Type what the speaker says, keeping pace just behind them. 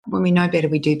when we know better,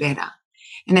 we do better.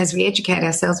 And as we educate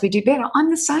ourselves, we do better. I'm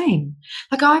the same.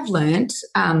 Like I've learned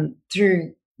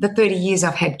through the 30 years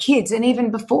I've had kids and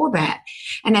even before that.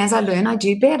 And as I learn, I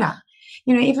do better.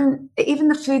 You know, even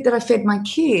the food that I fed my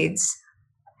kids,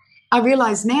 I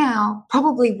realize now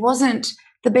probably wasn't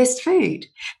the best food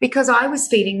because I was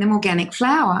feeding them organic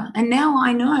flour. And now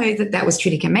I know that that was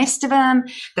Triticum aestivum,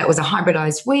 that was a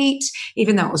hybridized wheat.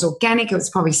 Even though it was organic, it was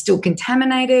probably still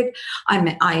contaminated.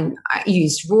 I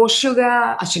used raw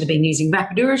sugar. I should have been using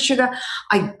Rapadura sugar.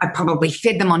 I probably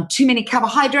fed them on too many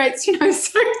carbohydrates, you know,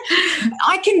 so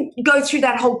I can go through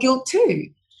that whole guilt too.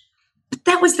 But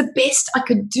that was the best I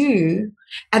could do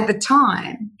at the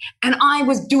time. And I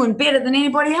was doing better than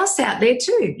anybody else out there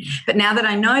too. But now that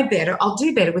I know better, I'll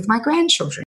do better with my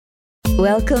grandchildren.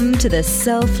 Welcome to the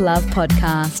Self-Love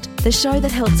Podcast, the show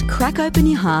that helps crack open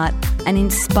your heart and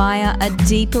inspire a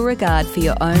deeper regard for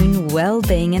your own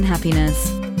well-being and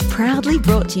happiness. Proudly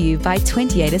brought to you by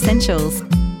 28 Essentials.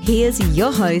 Here's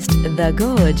your host, the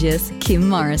gorgeous Kim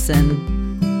Morrison.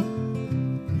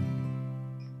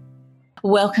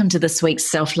 Welcome to this week's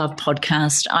Self-Love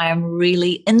Podcast. I am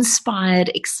really inspired,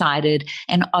 excited,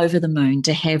 and over the moon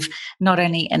to have not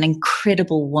only an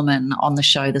incredible woman on the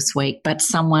show this week, but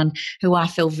someone who I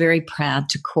feel very proud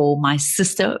to call my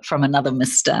sister from another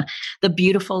mister, the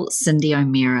beautiful Cyndi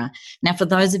O'Meara. Now, for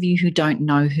those of you who don't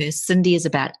know her, Cyndi is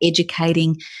about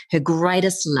educating. Her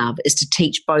greatest love is to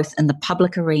teach both in the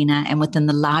public arena and within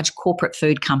the large corporate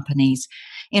food companies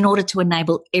in order to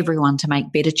enable everyone to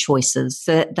make better choices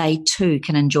so that they too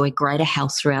can enjoy greater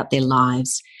health throughout their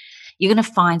lives. You're going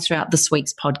to find throughout this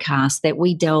week's podcast that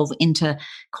we delve into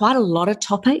quite a lot of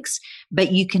topics,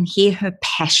 but you can hear her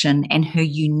passion and her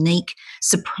unique,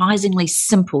 surprisingly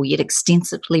simple yet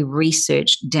extensively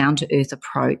researched, down-to-earth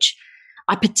approach.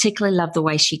 I particularly love the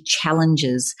way she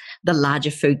challenges the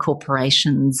larger food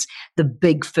corporations, the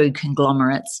big food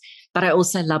conglomerates, but I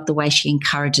also love the way she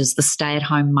encourages the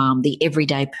stay-at-home mom, the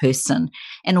everyday person,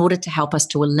 in order to help us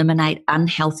to eliminate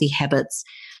unhealthy habits.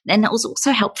 And it will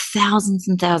also help thousands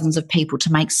and thousands of people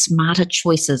to make smarter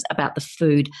choices about the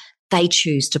food they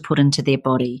choose to put into their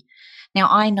body. Now,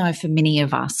 I know for many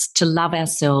of us, to love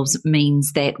ourselves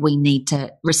means that we need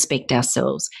to respect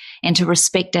ourselves. And to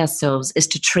respect ourselves is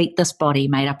to treat this body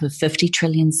made up of 50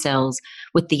 trillion cells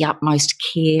with the utmost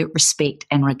care, respect,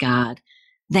 and regard.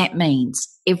 That means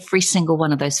every single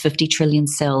one of those 50 trillion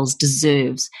cells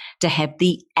deserves to have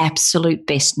the absolute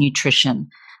best nutrition.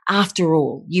 After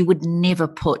all, you would never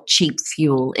put cheap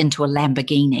fuel into a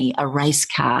Lamborghini, a race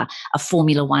car, a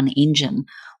Formula One engine.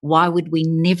 Why would we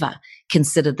never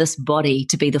consider this body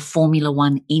to be the Formula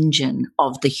One engine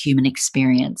of the human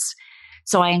experience?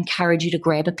 So I encourage you to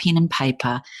grab a pen and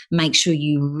paper, make sure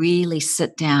you really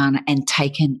sit down and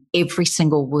take in every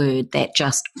single word that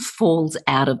just falls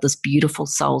out of this beautiful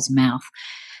soul's mouth.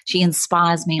 She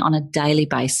inspires me on a daily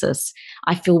basis.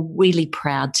 I feel really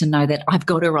proud to know that I've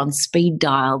got her on speed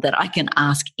dial, that I can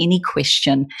ask any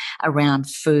question around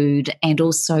food. And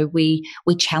also we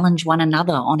challenge one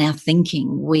another on our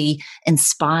thinking. We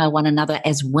inspire one another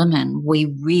as women.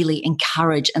 We really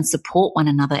encourage and support one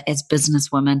another as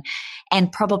businesswomen.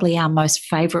 And probably our most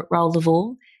favorite role of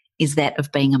all is that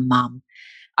of being a mum.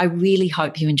 I really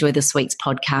hope you enjoy this week's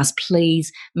podcast.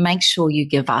 Please make sure you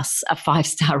give us a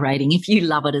 5-star rating. If you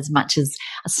love it as much as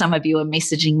some of you are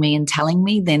messaging me and telling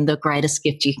me, then the greatest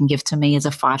gift you can give to me is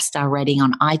a 5-star rating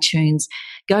on iTunes.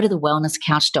 Go to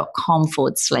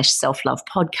thewellnesscouch.com/self-love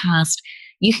podcast.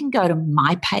 You can go to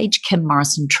my page, Kim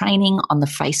Morrison Training, on the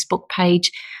Facebook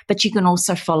page, but you can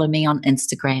also follow me on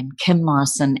Instagram, Kim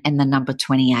Morrison and the number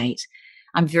 28.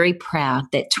 I'm very proud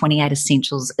that 28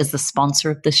 Essentials is the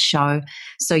sponsor of this show.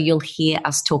 So you'll hear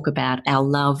us talk about our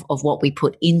love of what we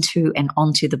put into and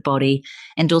onto the body,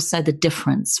 and also the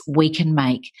difference we can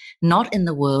make, not in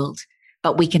the world,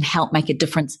 but we can help make a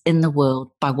difference in the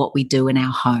world by what we do in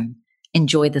our home.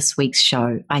 Enjoy this week's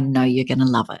show. I know you're going to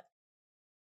love it.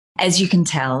 As you can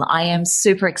tell, I am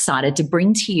super excited to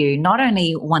bring to you not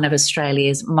only one of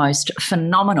Australia's most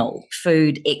phenomenal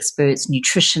food experts,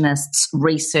 nutritionists,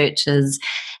 researchers,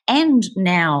 and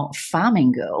now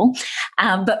farming girl,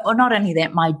 but not only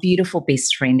that, my beautiful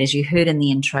best friend, as you heard in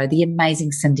the intro, the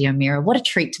amazing Cyndi O'Meara. What a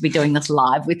treat to be doing this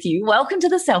live with you. Welcome to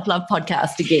the Self-Love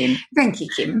Podcast again. Thank you,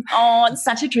 Kim. Oh, it's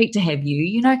such a treat to have you.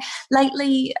 You know,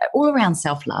 lately, all around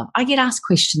self-love, I get asked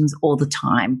questions all the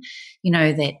time, you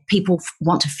know, that people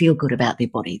want to feel good about their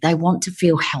body. They want to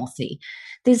feel healthy.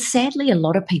 There's sadly a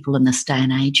lot of people in this day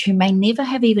and age who may never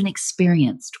have even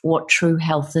experienced what true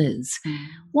health is.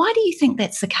 Why do you think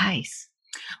that's the case?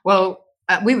 Well,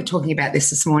 we were talking about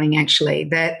this morning, actually,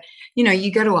 that, you know,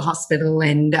 you go to a hospital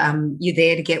and you're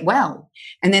there to get well,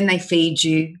 and then they feed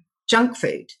you junk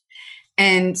food.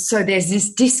 And so there's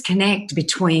this disconnect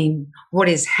between what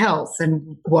is health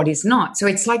and what is not. So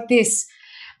it's like this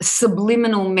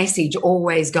subliminal message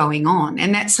always going on.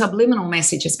 And that subliminal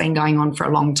message has been going on for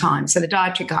a long time. So the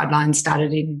dietary guidelines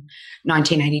started in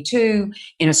 1982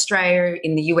 in Australia.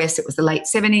 In the US, it was the late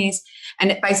 70s. And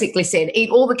it basically said,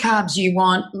 eat all the carbs you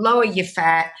want, lower your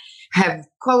fat, have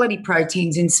quality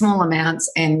proteins in small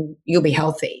amounts, and you'll be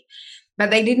healthy. But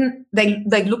they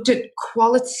looked at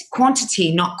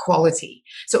quantity, not quality.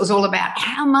 So it was all about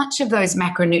how much of those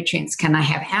macronutrients can I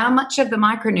have? How much of the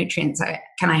micronutrients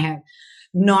can I have?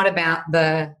 Not about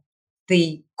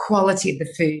the quality of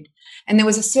the food. And there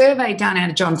was a survey done out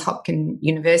of Johns Hopkins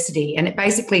University, and it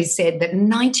basically said that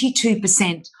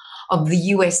 92% of the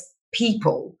US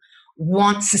people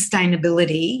want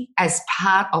sustainability as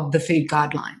part of the food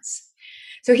guidelines.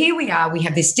 So here we are, we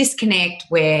have this disconnect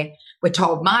where we're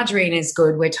told margarine is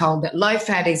good, we're told that low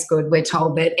fat is good, we're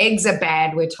told that eggs are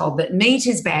bad, we're told that meat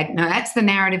is bad. No, that's the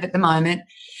narrative at the moment.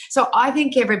 So I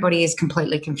think everybody is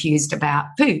completely confused about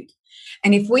food.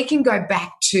 And if we can go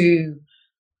back to,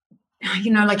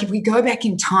 if we go back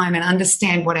in time and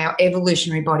understand what our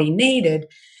evolutionary body needed,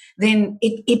 then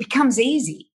it becomes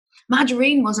easy.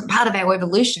 Margarine wasn't part of our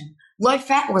evolution. Low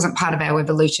fat wasn't part of our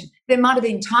evolution. There might have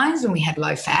been times when we had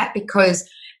low fat because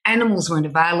animals weren't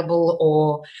available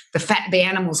or the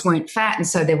animals weren't fat, and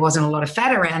so there wasn't a lot of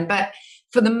fat around. But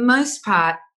for the most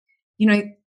part,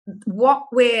 what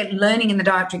we're learning in the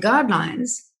dietary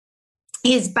guidelines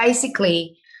is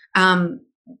basically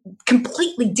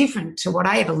completely different to what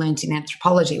I ever learned in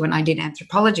anthropology when I did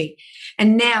anthropology.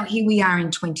 And now here we are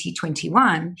in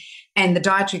 2021 and the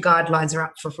dietary guidelines are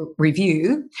up for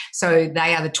review. So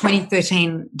they are the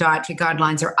 2013 dietary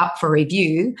guidelines are up for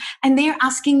review, and they're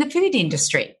asking the food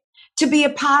industry to be a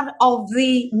part of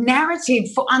the narrative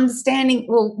for understanding,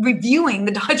 reviewing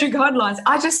the dietary guidelines.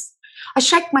 I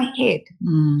shake my head.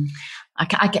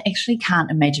 I actually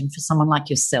can't imagine for someone like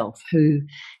yourself who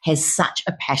has such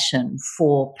a passion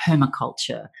for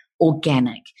permaculture,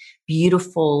 organic,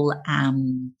 beautiful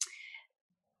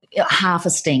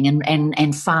harvesting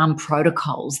and farm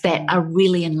protocols that are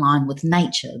really in line with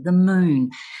nature, the moon,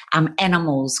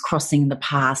 animals crossing the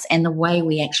paths, and the way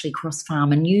we actually cross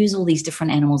farm and use all these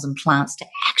different animals and plants to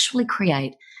actually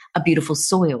create a beautiful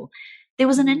soil. There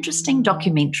was an interesting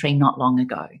documentary not long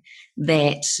ago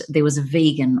that there was a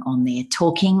vegan on there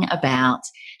talking about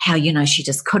how, she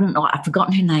just couldn't, I've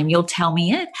forgotten her name, you'll tell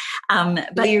me it.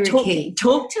 But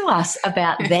talk to us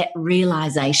about that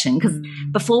realization, because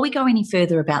before we go any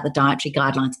further about the dietary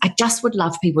guidelines, I just would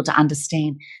love people to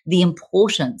understand the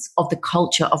importance of the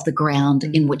culture of the ground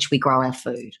in which we grow our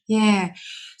food. Yeah.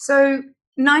 So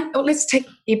let's take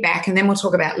you back and then we'll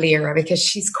talk about Lyra, because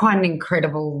she's quite an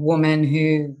incredible woman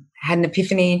who had an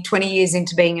epiphany 20 years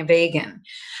into being a vegan.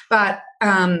 But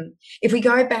if we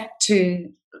go back to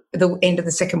the end of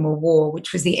the Second World War,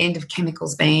 which was the end of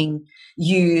chemicals being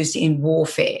used in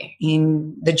warfare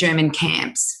in the German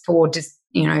camps for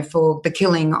the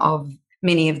killing of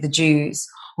many of the Jews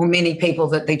or many people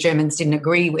that the Germans didn't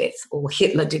agree with or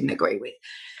Hitler didn't agree with.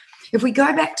 If we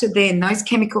go back to then, those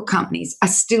chemical companies are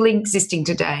still existing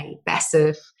today.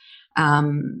 BASF,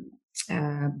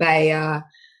 Bayer,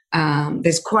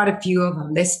 there's quite a few of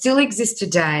them. They still exist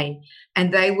today,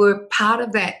 and they were part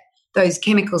of those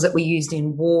chemicals that were used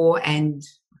in war and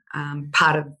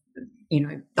part of,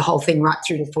 the whole thing right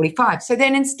through to 45. So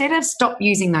then instead of stop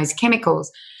using those chemicals,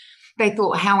 they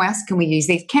thought, how else can we use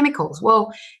these chemicals?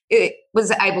 Well, it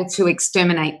was able to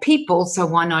exterminate people, so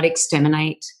why not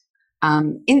exterminate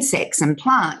insects and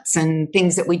plants and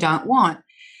things that we don't want?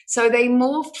 So they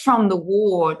morphed from the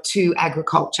war to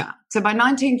agriculture. So by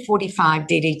 1945,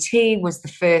 DDT was the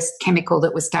first chemical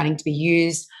that was starting to be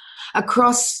used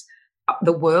across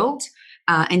the world.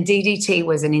 And DDT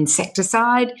was an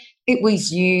insecticide. It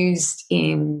was used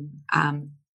in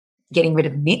getting rid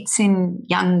of nits in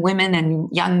young women and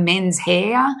young men's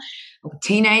hair, or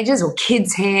teenagers or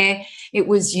kids' hair. It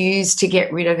was used to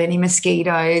get rid of any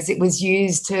mosquitoes. It was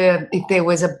used if there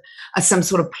was some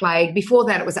sort of plague. Before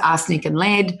that, it was arsenic and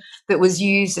lead that was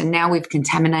used, and now we've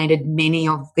contaminated many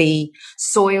of the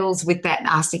soils with that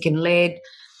arsenic and lead.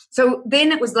 So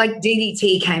then it was like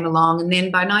DDT came along, and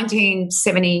then by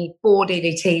 1974,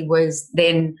 DDT was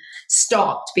then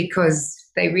stopped because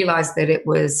they realized that it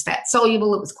was fat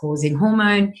soluble, it was causing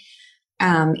hormone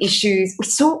issues. We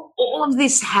saw all of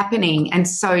this happening, and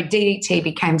so DDT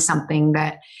became something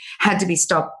that had to be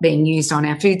stopped being used on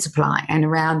our food supply and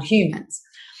around humans.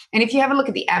 And if you have a look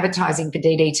at the advertising for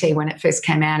DDT when it first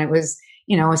came out, it was,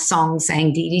 a song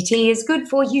saying DDT is good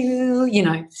for you,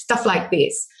 stuff like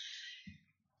this.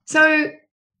 So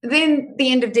then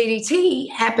the end of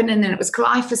DDT happened, and then it was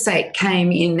glyphosate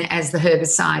came in as the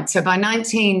herbicide. So by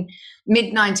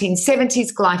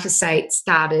mid-1970s, glyphosate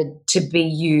started to be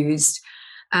used.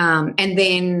 And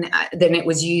then it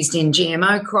was used in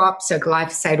GMO crops, so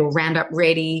glyphosate or Roundup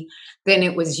Ready. Then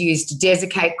it was used to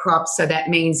desiccate crops, so that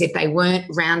means if they weren't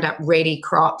Roundup Ready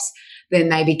crops, then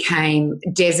they became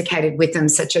desiccated with them,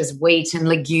 such as wheat and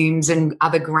legumes and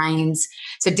other grains.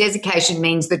 So desiccation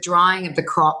means the drying of the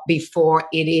crop before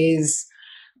it is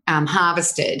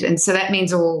harvested. And so that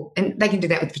means and they can do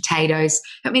that with potatoes,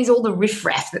 that means all the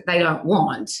riffraff that they don't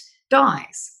want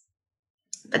dies.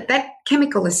 But that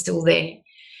chemical is still there.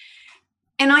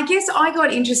 And I guess I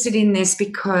got interested in this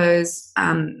because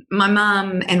my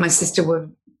mum and my sister were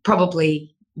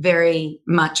probably very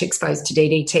much exposed to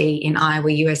DDT in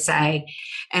Iowa, USA.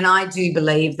 And I do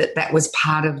believe that that was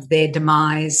part of their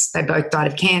demise. They both died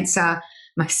of cancer.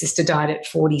 My sister died at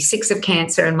 46 of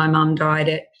cancer, and my mum died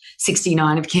at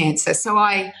 69 of cancer. So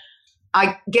I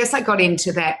guess I got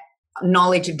into that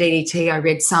knowledge of DDT. I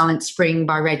read Silent Spring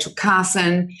by Rachel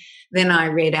Carson. Then I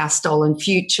read Our Stolen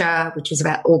Future, which was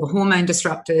about all the hormone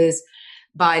disruptors,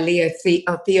 by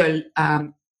Theo,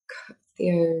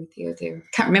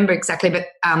 can't remember exactly, but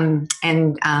a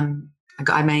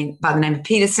guy by the name of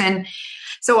Peterson.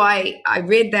 So I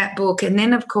read that book, and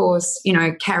then of course,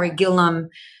 Carrie Gillam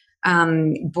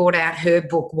brought out her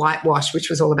book Whitewash, which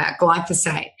was all about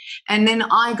glyphosate. And then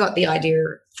I got the idea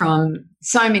from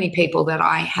so many people that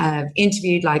I have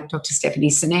interviewed, like Dr. Stephanie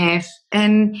Seneff,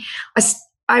 and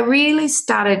I really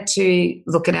started to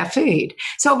look at our food.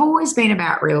 So I've always been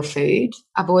about real food.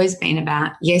 I've always been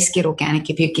about, yes, get organic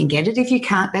if you can get it. If you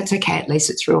can't, that's okay. At least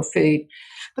it's real food.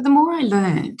 But the more I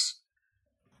learned,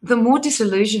 the more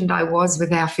disillusioned I was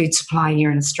with our food supply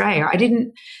here in Australia. I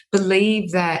didn't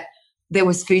believe that there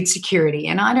was food security.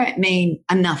 And I don't mean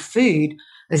enough food.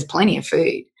 There's plenty of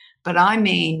food. But I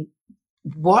mean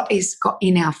what is got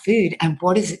in our food and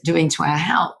what is it doing to our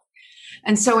health.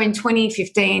 And so in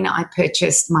 2015, I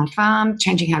purchased my farm,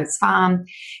 Changing Habits Farm.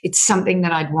 It's something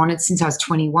that I'd wanted since I was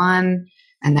 21,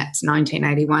 and that's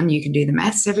 1981. You can do the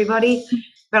maths, everybody.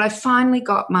 But I finally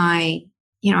got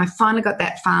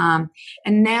that farm.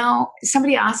 And now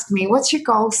somebody asked me, what's your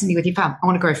goal, Cindy, with your farm? I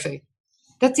want to grow food.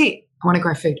 That's it. I want to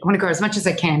grow food. I want to grow as much as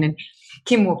I can. And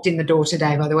Kim walked in the door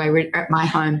today, by the way. We're at my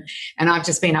home, and I've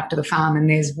just been up to the farm, and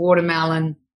there's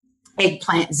watermelon,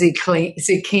 eggplant,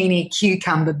 zucchini,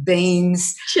 cucumber,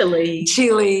 beans,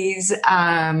 chilies.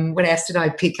 What else did I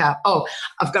pick up? Oh,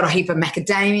 I've got a heap of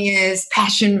macadamias,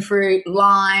 passion fruit,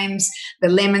 limes. The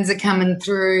lemons are coming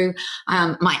through.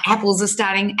 My apples are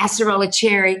starting, acerola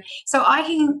cherry. So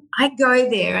I go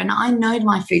there, and I know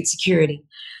my food security.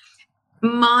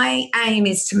 My aim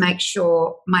is to make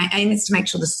sure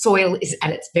the soil is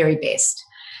at its very best.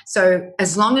 So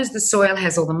as long as the soil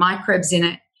has all the microbes in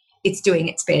it, it's doing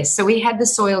its best. So we had the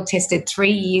soil tested 3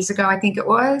 years ago, I think it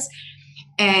was,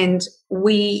 and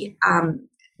we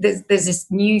there's this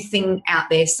new thing out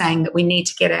there saying that we need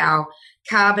to get our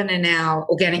carbon and our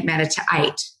organic matter to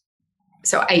 8,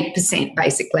 so 8%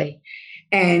 basically.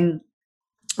 And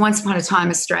once upon a time,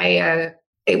 Australia,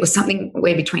 it was something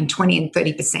where between 20 and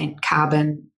 30%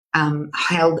 carbon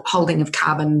holding of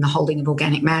carbon and the holding of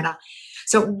organic matter.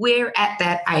 So we're at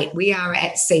that 8. We are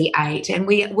at C8, and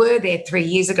we were there 3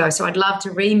 years ago. So I'd love to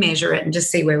remeasure it and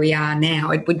just see where we are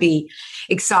now. It would be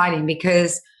exciting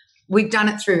because we've done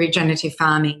it through regenerative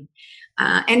farming.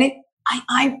 And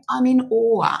I'm in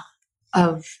awe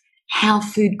of how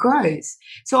food grows.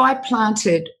 So I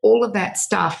planted all of that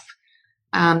stuff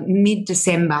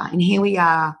mid-December, and here we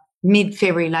are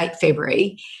mid-February, late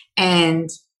February, and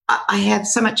I have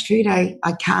so much food I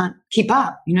can't keep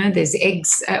up. There's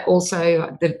eggs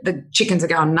also. The chickens are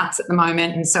going nuts at the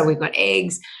moment, and so we've got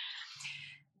eggs.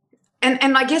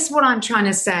 And I guess what I'm trying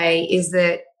to say is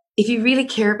that if you really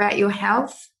care about your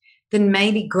health, then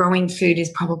maybe growing food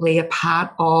is probably a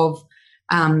part of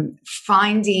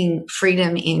finding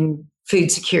freedom in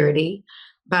food security,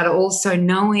 but also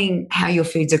knowing how your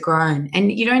foods are grown.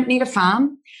 And you don't need a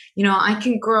farm. I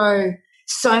can grow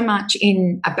so much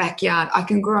in a backyard. I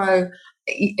can grow,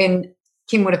 and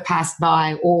Kim would have passed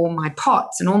by all my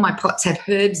pots, and all my pots have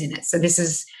herbs in it. So this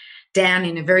is down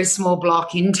in a very small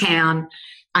block in town.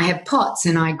 I have pots,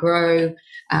 and I grow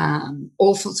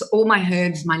all my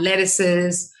herbs, my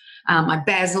lettuces, my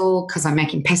basil, because I'm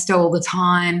making pesto all the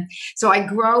time. So I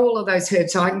grow all of those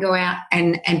herbs so I can go out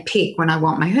and pick when I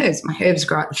want my herbs. My herbs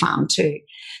grow at the farm too.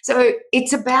 So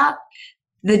it's about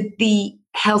the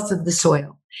health of the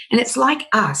soil. And it's like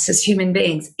us as human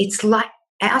beings. It's like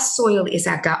our soil is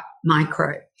our gut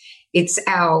microbe. It's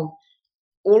our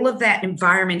all of that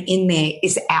environment in there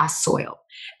is our soil.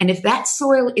 And if that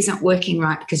soil isn't working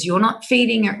right because you're not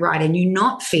feeding it right and you're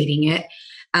not feeding it,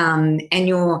 and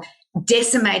you're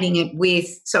decimating it with,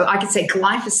 so I could say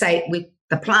glyphosate with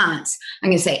the plants, I'm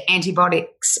going to say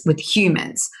antibiotics with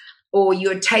humans, or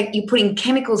you're putting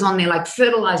chemicals on there like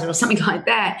fertilizer or something like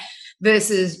that,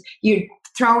 versus you're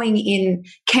throwing in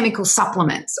chemical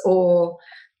supplements or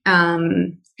Panadol,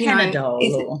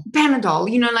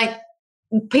 like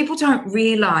people don't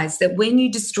realize that when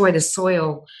you destroy the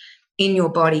soil in your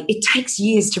body, it takes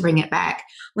years to bring it back.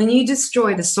 When you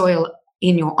destroy the soil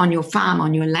on your farm,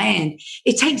 on your land,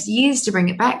 it takes years to bring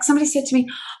it back. Somebody said to me,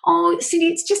 "Oh, Cindy,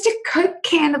 it's just a Coke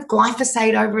can of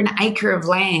glyphosate over an acre of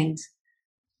land."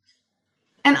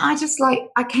 And I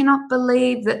cannot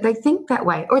believe that they think that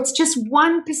way. Or it's just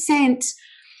 1%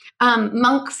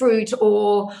 monk fruit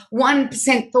or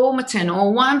 1% thaumatin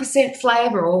or 1%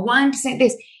 flavor or 1%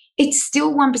 this. It's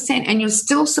still 1%, and you're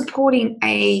still supporting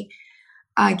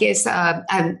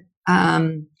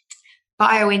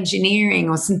bioengineering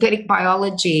or synthetic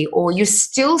biology, or you're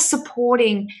still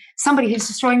supporting somebody who's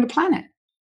destroying the planet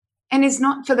and is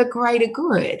not for the greater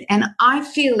good. And I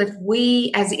feel if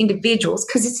we as individuals,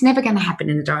 because it's never going to happen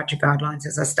in the dietary guidelines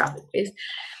as I started with,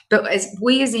 but as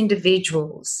we as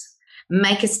individuals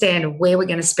make a stand of where we're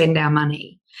going to spend our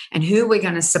money and who we're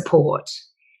going to support,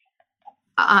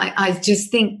 I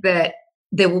just think that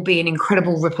there will be an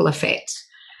incredible ripple effect,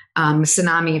 a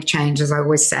tsunami of change, as I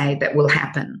always say, that will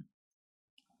happen.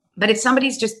 But if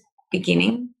somebody's just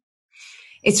beginning,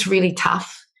 it's really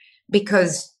tough,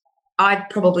 because I'd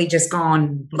probably just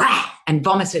gone blah and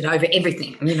vomited over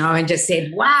everything, and just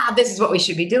said, wow, this is what we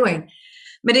should be doing.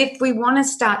 But if we want to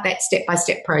start that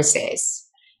step-by-step process,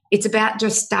 it's about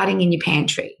just starting in your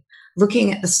pantry,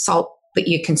 looking at the salt that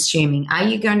you're consuming. Are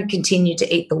you going to continue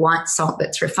to eat the white salt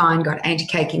that's refined, got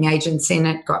anti-caking agents in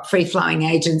it, got free-flowing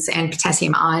agents and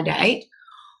potassium iodate?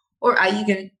 Or are you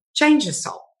going to change the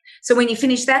salt? So when you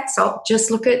finish that salt, just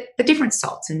look at the different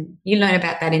salts, and you learn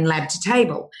about that in Lab to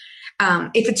Table.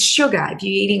 If it's sugar, if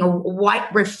you're eating a white,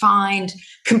 refined,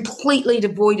 completely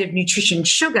devoid of nutrition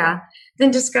sugar,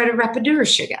 then just go to Rapadura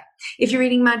sugar. If you're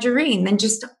eating margarine, then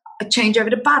just change over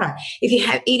to butter. If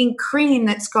you're eating cream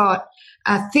that's got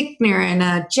a thickener and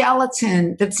a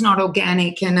gelatin that's not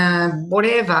organic and a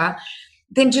whatever,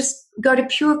 then just go to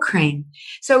pure cream.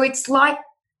 So it's like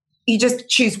you just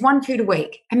choose one food a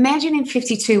week. Imagine in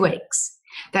 52 weeks.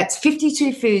 That's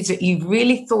 52 foods that you've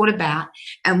really thought about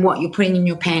and what you're putting in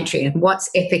your pantry and what's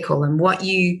ethical and what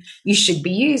you should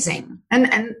be using.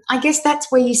 And I guess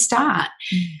that's where you start.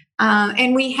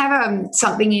 And we have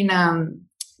something in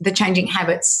the Changing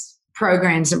Habits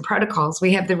programs and protocols.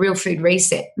 We have the Real Food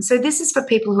Reset. And so this is for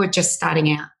people who are just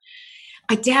starting out.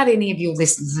 I doubt any of your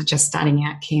listeners are just starting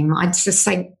out, Kim. I just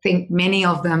think many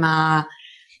of them are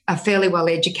fairly well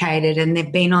educated, and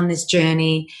they've been on this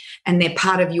journey and they're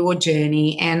part of your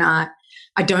journey. And I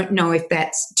don't know if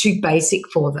that's too basic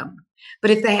for them.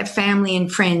 But if they have family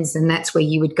and friends, then that's where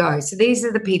you would go. So these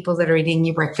are the people that are eating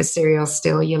your breakfast cereal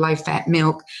still, your low-fat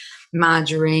milk,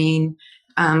 margarine,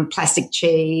 plastic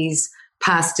cheese,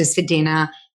 pastas for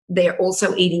dinner. They're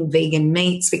also eating vegan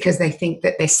meats because they think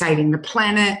that they're saving the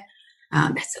planet.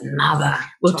 That's another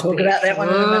We'll topic. talk about that one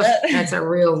in a minute. That's a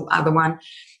real other one.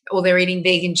 Or they're eating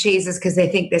vegan cheeses because they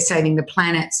think they're saving the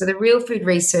planet. So the Real Food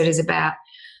Reset is about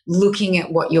looking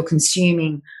at what you're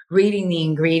consuming, reading the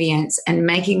ingredients, and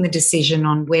making the decision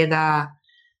on whether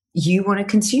you want to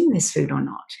consume this food or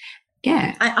not.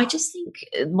 Yeah. I just think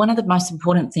one of the most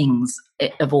important things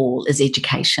of all is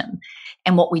education.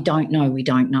 And what we don't know, we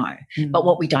don't know. But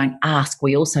what we don't ask,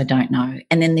 we also don't know.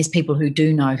 And then there's people who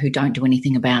do know who don't do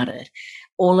anything about it.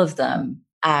 All of them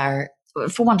are,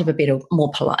 for want of a better,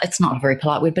 more polite, it's not a very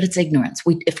polite word, but it's ignorance.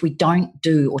 If we don't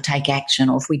do or take action,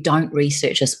 or if we don't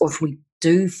research this, or if we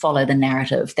do follow the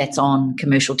narrative that's on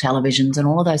commercial televisions and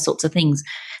all of those sorts of things,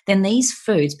 then these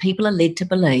foods, people are led to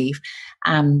believe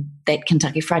that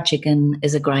Kentucky Fried Chicken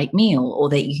is a great meal, or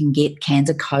that you can get cans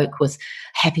of Coke with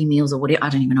Happy Meals or whatever. I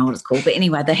don't even know what it's called. But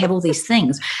anyway, they have all these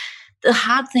things. The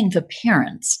hard thing for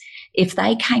parents, if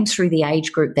they came through the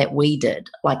age group that we did,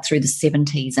 like through the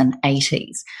 70s and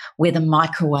 80s, where the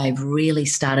microwave really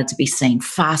started to be seen,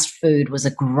 fast food was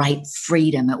a great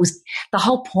freedom. The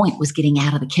whole point was getting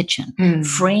out of the kitchen,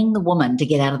 freeing the woman to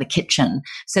get out of the kitchen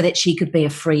so that she could be a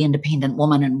free, independent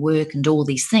woman and work and do all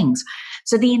these things.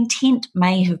 So the intent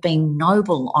may have been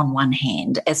noble on one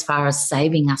hand, as far as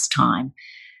saving us time,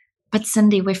 But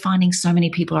Cindy, we're finding so many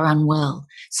people are unwell.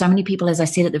 So many people, as I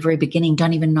said at the very beginning,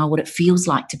 don't even know what it feels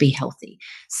like to be healthy.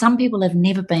 Some people have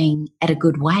never been at a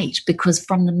good weight because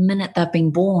from the minute they've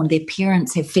been born, their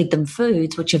parents have fed them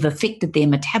foods which have affected their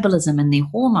metabolism and their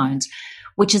hormones,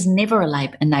 which has never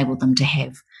enabled them to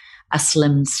have a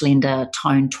slim, slender,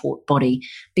 toned, taut body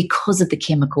because of the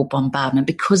chemical bombardment,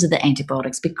 because of the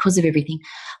antibiotics, because of everything.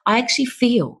 I actually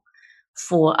feel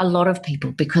for a lot of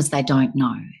people because they don't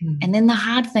know. And then the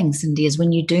hard thing, Cindy, is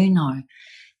when you do know,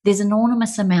 there's an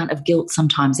enormous amount of guilt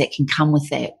sometimes that can come with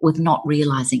that, with not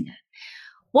realizing it.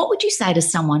 What would you say to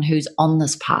someone who's on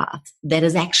this path that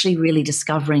is actually really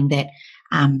discovering that,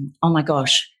 oh my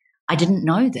gosh, I didn't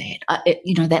know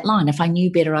that, that line, if I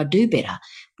knew better, I'd do better.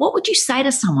 What would you say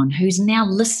to someone who's now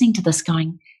listening to this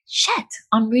going, shit,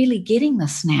 I'm really getting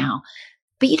this now?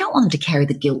 But you don't want them to carry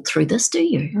the guilt through this, do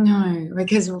you? No,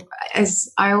 because as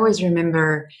I always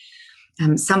remember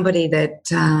somebody that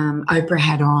Oprah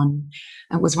had on,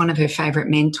 it was one of her favorite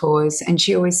mentors, and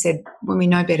she always said, when we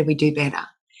know better, we do better.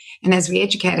 And as we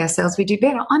educate ourselves, we do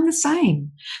better. I'm the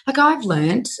same. Like I've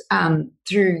learned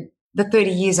through the 30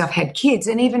 years I've had kids,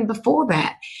 and even before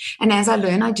that. And as I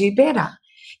learn, I do better.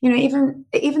 Even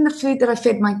the food that I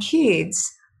fed my kids,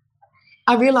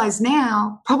 I realize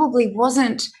now probably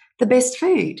wasn't the best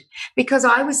food because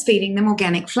I was feeding them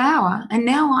organic flour. And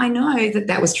now I know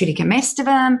that was triticum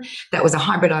estivum, that was a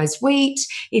hybridized wheat.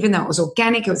 Even though it was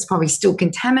organic, it was probably still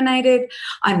contaminated.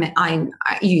 I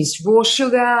used raw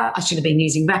sugar. I should have been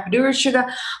using Rapidura sugar.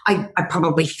 I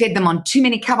probably fed them on too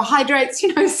many carbohydrates, so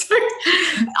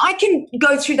I can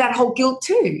go through that whole guilt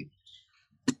too.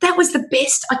 But that was the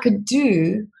best I could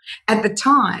do at the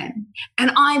time.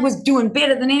 And I was doing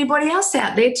better than anybody else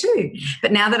out there too.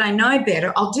 But now that I know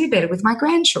better, I'll do better with my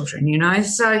grandchildren,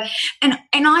 So, and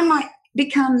I might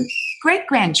become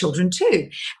great-grandchildren too.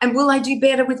 And will I do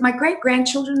better with my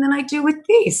great-grandchildren than I do with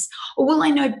this? Or will I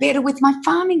know better with my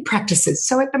farming practices?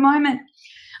 So at the moment,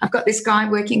 I've got this guy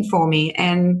working for me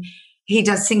and he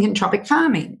does syncentropic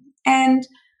farming. And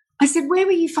I said, where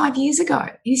were you 5 years ago?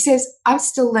 He says, I was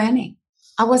still learning.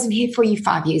 I wasn't here for you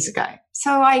 5 years ago.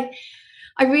 So I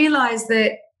realized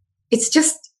that it's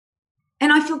just,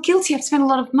 and I feel guilty. I've spent a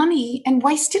lot of money and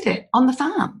wasted it on the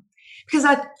farm because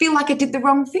I feel like I did the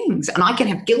wrong things. And I can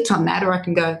have guilt on that, or I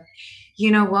can go,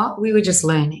 you know what? We were just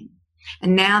learning.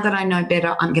 And now that I know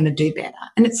better, I'm going to do better.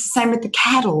 And it's the same with the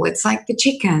cattle. It's like the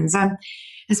chickens.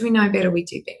 As we know better, we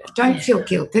do better. Don't feel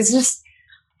guilt. There's just,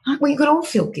 we could all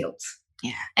feel guilt.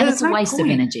 Yeah. And it's a waste of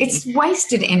energy. It's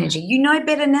wasted energy. You know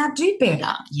better now, do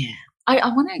better. Yeah.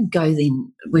 I want to go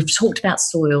then. We've talked about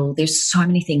soil. There's so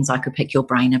many things I could pick your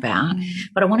brain about.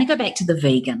 But I want to go back to the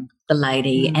vegan, the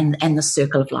lady, and the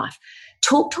circle of life.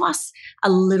 Talk to us a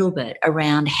little bit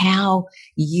around how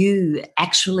you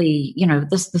actually,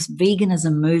 this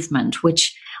veganism movement,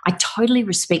 which I totally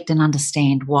respect and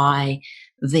understand why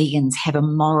vegans have a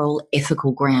moral,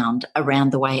 ethical ground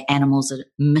around the way animals are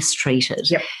mistreated.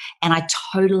 Yep. And I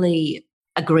totally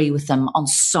agree with them on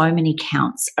so many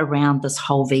counts around this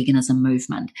whole veganism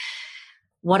movement.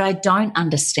 What I don't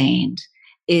understand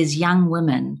is young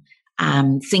women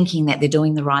thinking that they're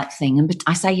doing the right thing. And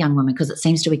I say young women because it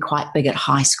seems to be quite big at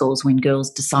high schools when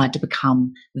girls decide to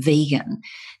become vegan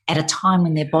at a time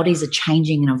when their bodies are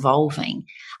changing and evolving.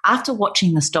 After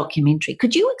watching this documentary,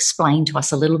 could you explain to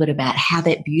us a little bit about how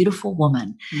that beautiful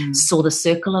woman saw the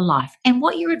circle of life and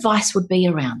what your advice would be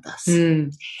around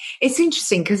this? It's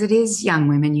interesting because it is young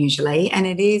women usually, and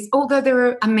it is, although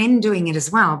there are men doing it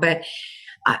as well, but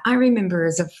I remember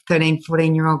as a 13,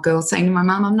 14-year-old girl saying to my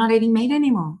mum, I'm not eating meat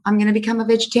anymore. I'm going to become a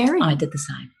vegetarian. I did the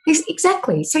same.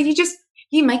 Exactly. So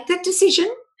you make that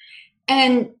decision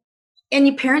and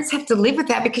your parents have to live with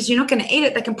that because you're not going to eat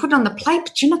it. They can put it on the plate,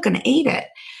 but you're not going to eat it.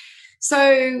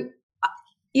 So,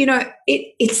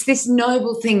 it's this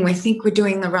noble thing. We think we're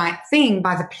doing the right thing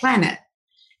by the planet.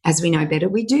 As we know better,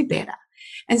 we do better.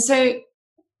 And so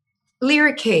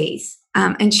Lyra Keys,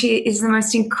 and she is the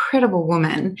most incredible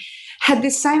woman, had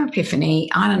this same epiphany.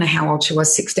 I don't know how old she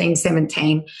was, 16,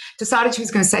 17, decided she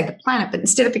was going to save the planet, but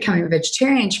instead of becoming a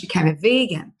vegetarian, she became a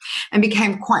vegan and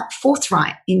became quite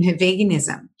forthright in her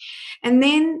veganism. And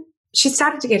then she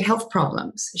started to get health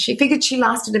problems. She figured she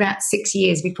lasted about 6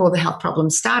 years before the health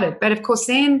problems started. But of course,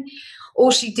 then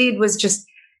all she did was just,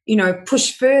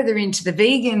 push further into the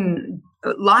vegan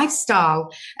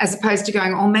lifestyle as opposed to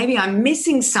going, oh, maybe I'm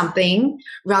missing something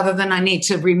rather than I need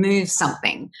to remove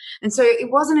something. And so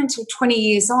it wasn't until 20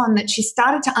 years on that she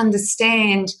started to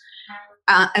understand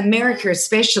America,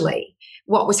 especially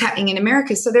what was happening in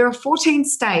America. So there are 14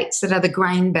 states that are the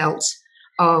grain belt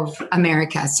of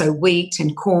America. So wheat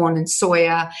and corn and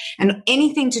soya and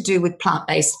anything to do with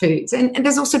plant-based foods. And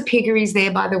there's also piggeries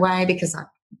there, by the way, because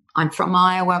I'm from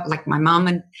Iowa, like my mum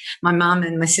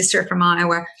and my sister are from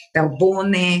Iowa. They were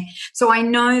born there. So I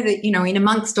know that, in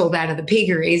amongst all that are the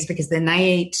piggeries, because then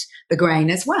they eat the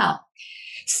grain as well.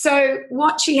 So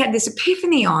what she had this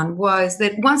epiphany on was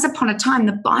that once upon a time,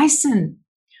 the bison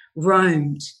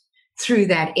roamed through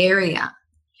that area,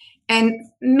 and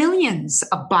millions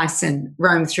of bison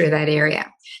roamed through that area.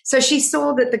 So she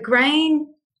saw that the grain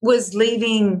was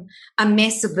leaving a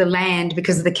mess of the land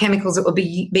because of the chemicals that were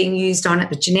being used on it,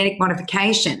 the genetic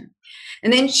modification.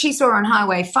 And then she saw on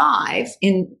Highway 5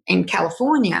 in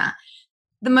California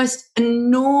the most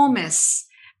enormous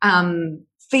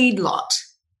feedlot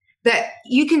that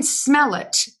you can smell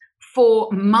it for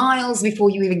miles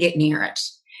before you even get near it.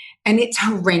 And it's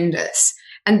horrendous.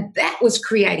 And that was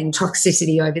creating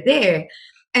toxicity over there.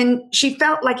 And she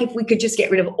felt like if we could just get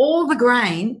rid of all the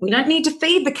grain, we don't need to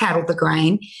feed the cattle the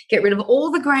grain, get rid of all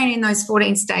the grain in those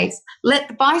 14 states, let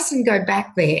the bison go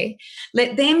back there,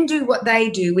 let them do what they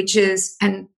do, which is,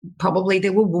 and probably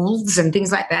there were wolves and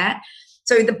things like that.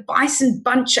 So the bison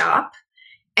bunch up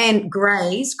and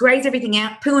graze everything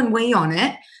out, poo and wee on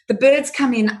it. The birds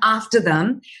come in after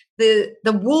them. The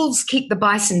wolves keep the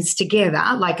bisons together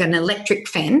like an electric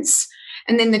fence.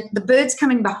 And then the birds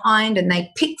come in behind and they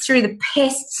pick through the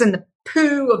pests and the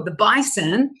poo of the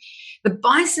bison. The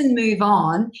bison move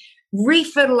on,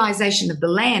 refertilization of the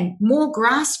land, more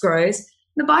grass grows.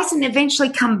 The bison eventually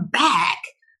come back,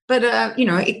 but,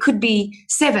 it could be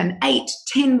 7, 8,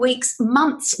 10 weeks,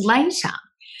 months later.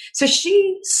 So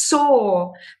she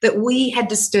saw that we had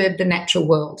disturbed the natural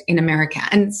world in America,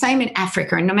 and same in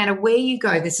Africa. And no matter where you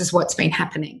go, this is what's been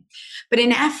happening. But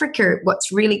in Africa,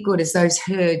 what's really good is those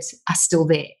herds are still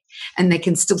there and they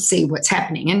can still see what's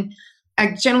happening. And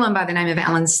a gentleman by the name of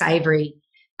Alan Savory,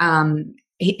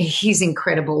 he's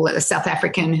incredible, a South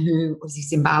African who was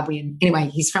Zimbabwean. Anyway,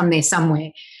 he's from there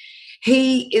somewhere.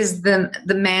 He is the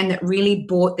man that really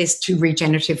brought this to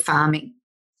regenerative farming,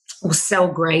 or cell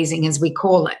grazing as we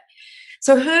call it.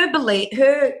 So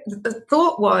the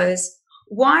thought was,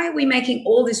 why are we making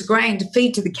all this grain to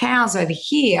feed to the cows over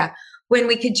here when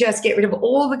we could just get rid of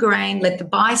all the grain, let the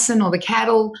bison or the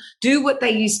cattle do what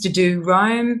they used to do,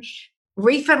 roam,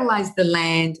 refertilize the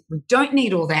land. We don't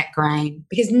need all that grain,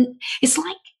 because it's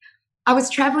like I was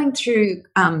traveling through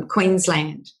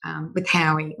Queensland with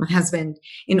Howie, my husband,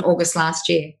 in August last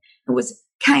year. It was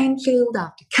cane field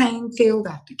after cane field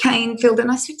after cane field. And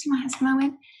I said to my husband, I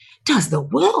went, does the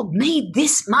world need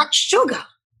this much sugar?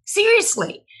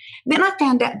 Seriously. Then I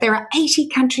found out there are 80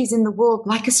 countries in the world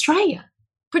like Australia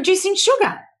producing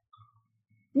sugar.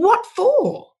 What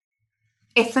for?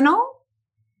 Ethanol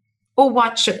or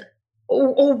white sugar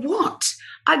or what?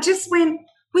 I just went,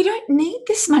 we don't need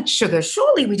this much sugar.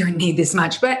 Surely we don't need this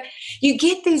much. But you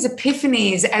get these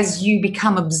epiphanies as you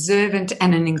become observant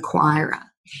and an inquirer.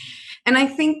 And I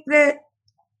think that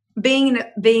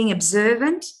being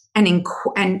observant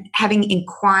and having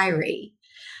inquiry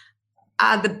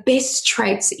are the best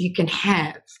traits that you can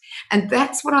have. And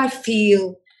that's what I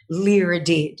feel Lyra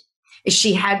did, is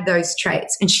she had those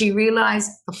traits and she realized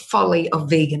the folly of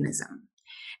veganism.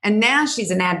 And now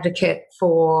she's an advocate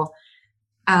for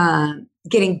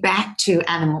getting back to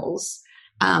animals,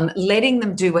 letting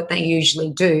them do what they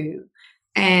usually do,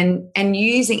 and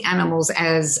using animals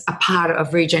as a part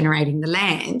of regenerating the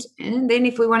land. And then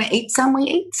if we want to eat some, we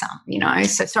eat some,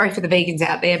 So sorry for the vegans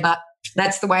out there, but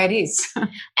that's the way it is.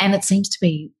 And it seems to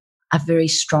be a very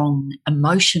strong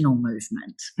emotional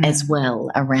movement as well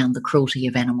around the cruelty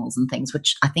of animals and things,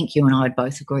 which I think you and I would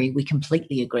both agree, we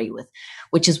completely agree with,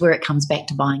 which is where it comes back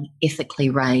to buying ethically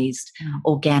raised,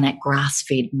 organic,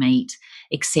 grass-fed meat,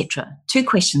 etc. 2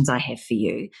 questions I have for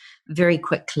you very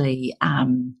quickly.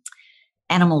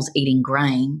 Animals eating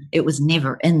grain, it was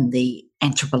never in the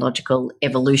anthropological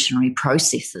evolutionary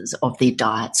processes of their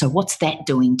diet. So what's that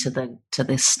doing to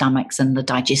the stomachs and the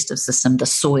digestive system, the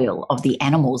soil of the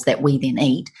animals that we then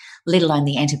eat, let alone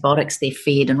the antibiotics they're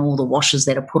fed and all the washes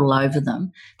that are put all over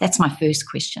them? That's my first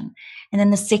question. And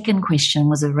then the second question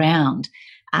was around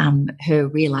her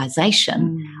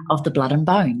realization of the blood and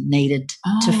bone needed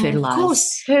to fertilize. Of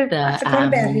course, I forgot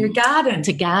about her garden.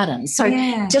 To garden. So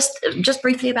just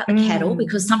briefly about the cattle,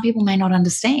 because some people may not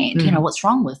understand, what's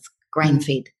wrong with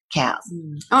grain-fed cows.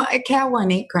 Oh, a cow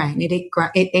won't eat grain.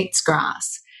 It eats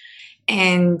grass.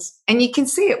 And you can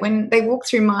see it when they walk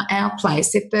through our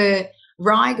place. If the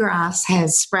ryegrass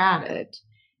has sprouted,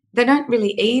 they don't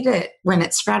really eat it when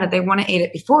it's sprouted. They want to eat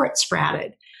it before it's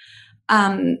sprouted.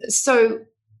 So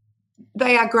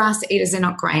they are grass eaters. They're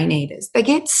not grain eaters. They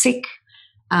get sick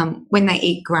when they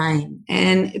eat grain.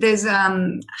 And there's,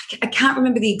 I can't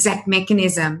remember the exact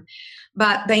mechanism,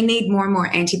 but they need more and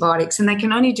more antibiotics, and they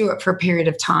can only do it for a period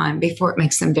of time before it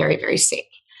makes them very, very sick.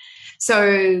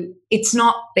 So it's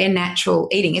not their natural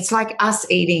eating. It's like us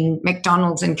eating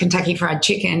McDonald's and Kentucky Fried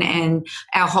Chicken and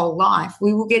our whole life.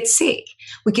 We will get sick.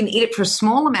 We can eat it for a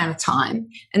small amount of time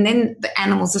and then the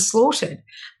animals are slaughtered.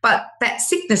 But that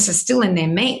sickness is still in their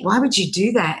meat. Why would you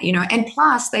do that? You know, and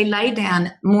plus they lay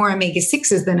down more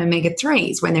omega-6s than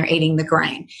omega-3s when they're eating the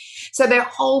grain. So their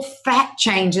whole fat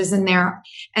changes and their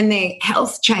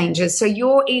health changes. So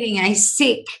you're eating a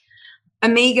sick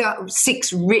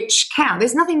omega-6 rich cow.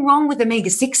 There's nothing wrong with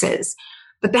omega-6s,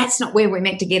 but that's not where we're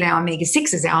meant to get our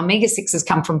omega-6s. Our omega-6s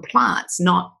come from plants,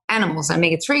 not animals.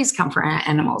 Omega-3s come from our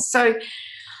animals. So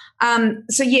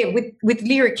yeah, with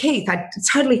Lyra Keith, I'd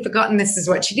totally forgotten this is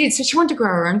what she did. So she wanted to grow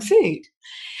her own food.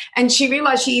 And she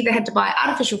realized she either had to buy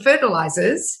artificial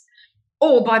fertilizers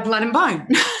or buy blood and bone,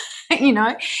 you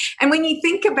know. And when you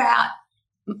think about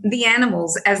the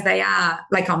animals as they are,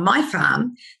 like on my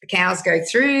farm, the cows go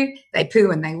through, they poo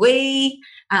and they wee.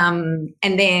 And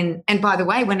by the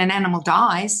way, when an animal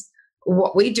dies,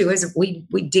 what we do is we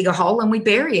dig a hole and we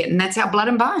bury it, and that's our blood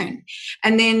and bone.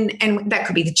 And that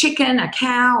could be the chicken, a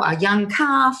cow, a young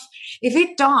calf. If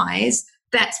it dies,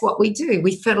 that's what we do.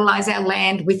 We fertilize our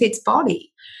land with its body.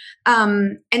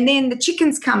 And then the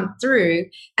chickens come through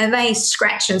and they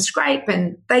scratch and scrape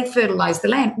and they fertilize the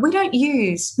land. We don't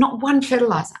use not one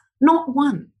fertilizer, not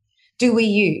one do we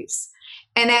use.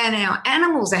 And our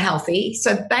animals are healthy,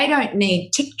 so they don't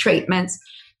need tick treatments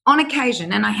on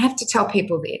occasion. And I have to tell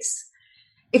people this.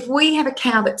 If we have a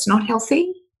cow that's not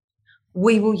healthy,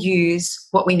 we will use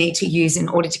what we need to use in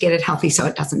order to get it healthy so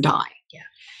it doesn't die. Yeah.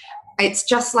 It's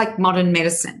just like modern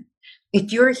medicine.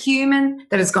 If you're a human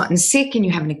that has gotten sick and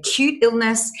you have an acute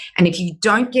illness, and if you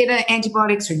don't get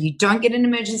antibiotics or you don't get an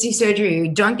emergency surgery or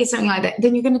you don't get something like that,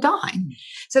 then you're going to die.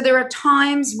 So there are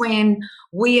times when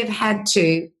we have had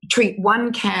to treat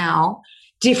one cow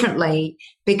differently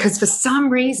because for some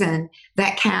reason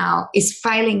that cow is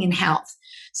failing in health.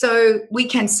 So we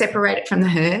can separate it from the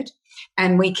herd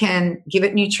and we can give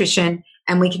it nutrition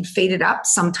and we can feed it up.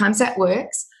 Sometimes that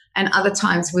works. And other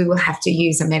times we will have to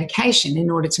use a medication in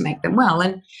order to make them well.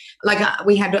 And like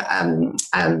we had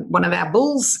one of our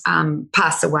bulls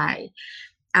pass away.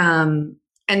 And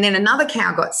then another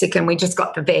cow got sick and we just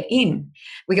got the vet in.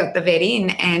 We got the vet in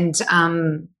and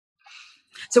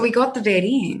so we got the vet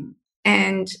in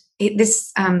and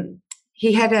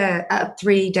he had a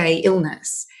 3-day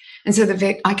illness. And so the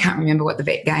vet, I can't remember what the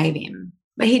vet gave him,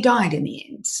 but he died in the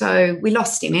end. So we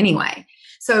lost him anyway.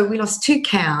 So we lost 2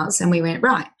 cows and we went,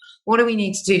 right, what do we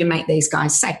need to do to make these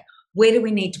guys safe? Where do we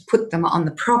need to put them on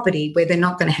the property where they're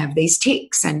not going to have these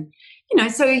ticks? And, you know,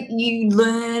 so you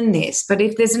learn this. But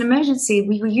if there's an emergency,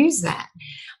 we will use that.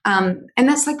 And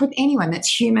that's like with anyone.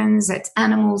 That's humans, that's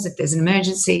animals. If there's an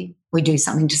emergency, we do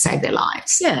something to save their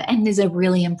lives. Yeah, and there's a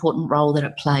really important role that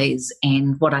it plays.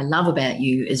 And what I love about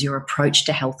you is your approach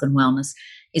to health and wellness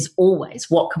is always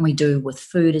what can we do with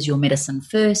food as your medicine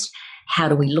first? How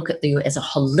do we look at you as a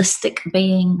holistic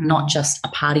being, not just a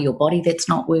part of your body that's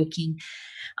not working?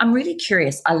 I'm really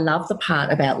curious. I love the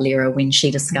part about Lyra when she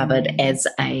discovered as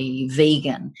a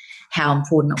vegan how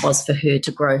important it was for her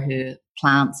to grow her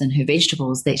plants and her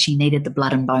vegetables, that she needed the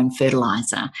blood and bone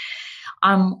fertilizer.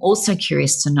 I'm also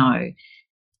curious to know,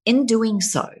 in doing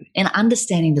so, in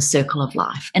understanding the circle of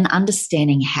life and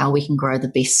understanding how we can grow the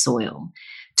best soil,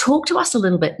 talk to us a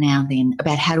little bit now then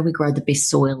about how do we grow the best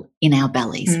soil in our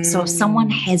bellies. So if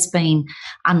someone has been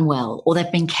unwell or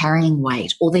they've been carrying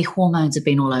weight or their hormones have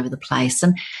been all over the place,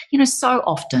 and, you know, so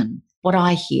often what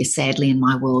I hear sadly in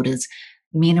my world is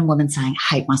men and women saying,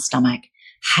 hate my stomach,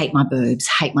 hate my boobs,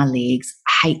 hate my legs,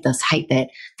 hate this, hate that.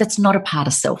 That's not a part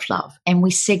of self-love. And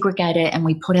we segregate it and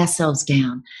we put ourselves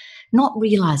down, not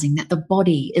realizing that the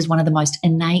body is one of the most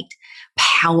innate,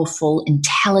 powerful,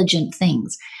 intelligent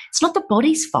things. It's not the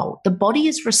body's fault. The body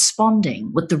is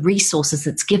responding with the resources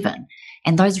it's given,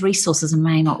 and those resources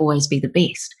may not always be the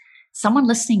best. Someone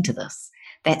listening to this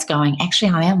that's going,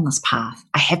 actually, I am on this path.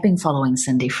 I have been following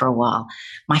Cindy for a while.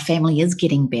 My family is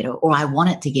getting better, or I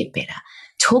want it to get better.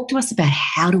 Talk to us about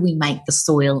how do we make the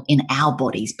soil in our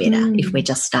bodies better if we're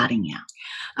just starting out.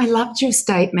 I loved your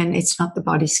statement, it's not the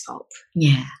body's fault.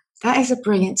 Yeah. That is a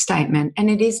brilliant statement,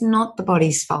 and it is not the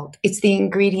body's fault. It's the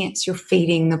ingredients you're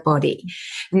feeding the body.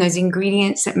 And those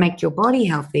ingredients that make your body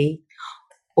healthy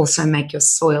also make your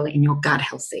soil in your gut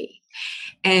healthy.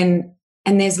 And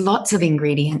there's lots of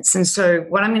ingredients. And so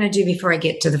what I'm going to do before I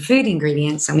get to the food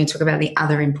ingredients, I'm going to talk about the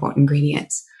other important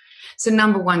ingredients. So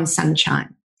number one,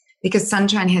 sunshine. because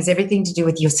sunshine has everything to do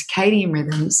with your circadian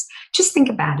rhythms. Just think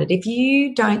about it. If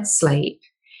you don't sleep,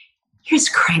 you're as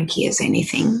cranky as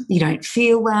anything. You don't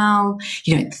feel well.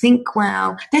 You don't think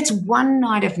well. That's one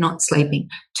night of not sleeping.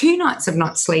 2 nights of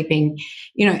not sleeping,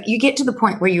 you get to the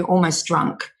point where you're almost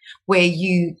drunk, where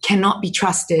you cannot be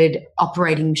trusted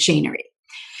operating machinery.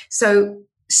 So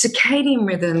circadian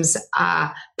rhythms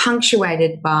are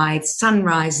punctuated by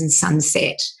sunrise and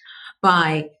sunset,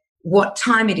 by what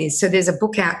time it is. So there's a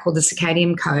book out called The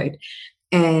Circadian Code.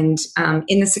 And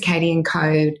in the circadian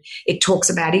code, it talks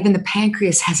about even the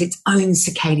pancreas has its own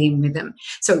circadian rhythm.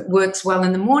 So it works well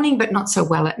in the morning, but not so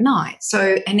well at night.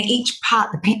 So, and each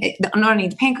part, not only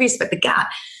the pancreas, but the gut,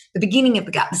 the beginning of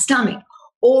the gut, the stomach,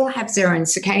 all have their own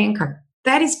circadian code.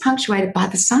 That is punctuated by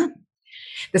the sun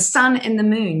and the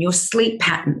moon, your sleep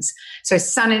patterns. So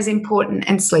sun is important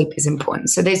and sleep is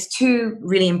important. So there's 2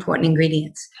 really important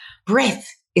ingredients. Breath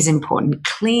is important,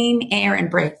 clean air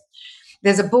and breath.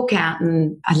 There's a book out,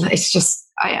 and it's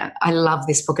just, I love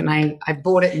this book, and I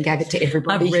bought it and gave it to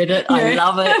everybody. I've read it. I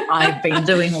love it. I've been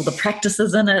doing all the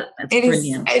practices in it. It's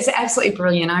brilliant. It's absolutely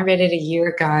brilliant. I read it a year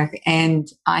ago,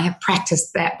 and I have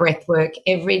practiced that breath work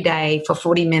every day for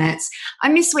 40 minutes. I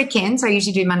miss weekends. I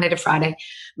usually do Monday to Friday,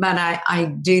 but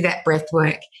I do that breath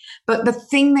work. But the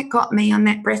thing that got me on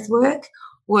that breath work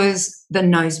was the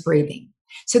nose breathing.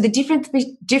 So the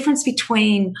difference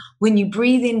between when you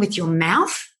breathe in with your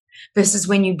mouth versus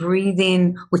when you breathe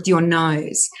in with your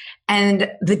nose, and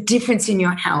the difference in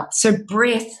your health. So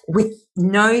breath with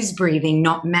nose breathing,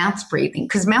 not mouth breathing,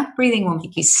 because mouth breathing will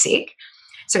make you sick.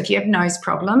 So if you have nose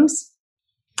problems,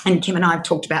 and Kim and I have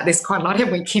talked about this quite a lot,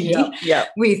 haven't we, Kimmy? Yeah.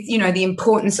 With, the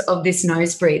importance of this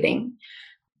nose breathing.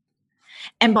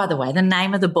 And by the way, the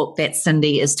name of the book that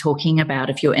Cindy is talking about,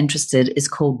 if you're interested, is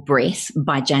called Breath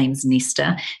by James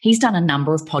Nestor. He's done a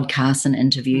number of podcasts and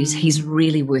interviews. He's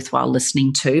really worthwhile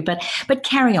listening to. But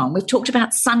carry on. We've talked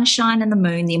about sunshine and the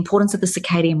moon, the importance of the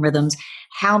circadian rhythms,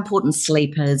 how important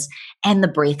sleep is, and the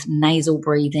breath, nasal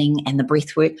breathing and the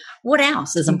breath work. What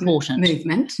else is important?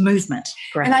 Movement.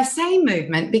 Great. And I say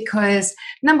movement because,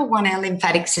 number one, our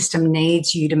lymphatic system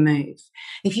needs you to move.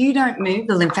 If you don't move,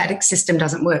 the lymphatic system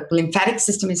doesn't work. The lymphatic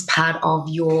system is part of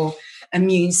your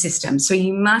immune system. So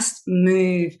you must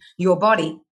move your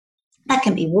body. That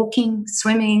can be walking,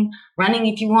 swimming, running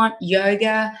if you want,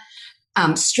 yoga,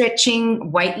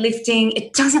 stretching, weightlifting.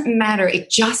 It doesn't matter.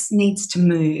 It just needs to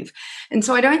move. And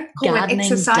so I don't call it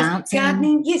exercise.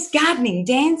 Dancing. Gardening,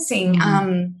 dancing.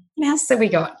 What else have we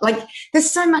got? Like,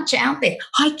 there's so much out there.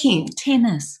 Hiking.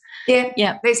 Tennis.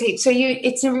 Yeah. There's heaps. So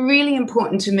it's really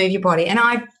important to move your body. And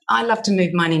I love to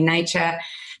move mine in nature.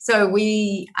 So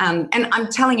we, and I'm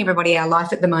telling everybody our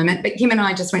life at the moment, but Kim and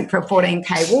I just went for a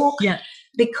 14K walk. Yeah.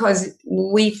 Because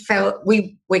we felt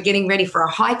we were getting ready for a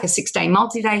hike, a 6-day,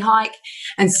 multi-day hike.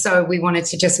 And so we wanted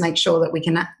to just make sure that we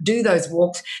can do those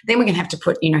walks. Then we're going to have to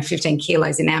put, 15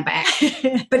 kilos in our back.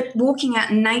 But walking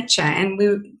out in nature, and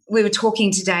we were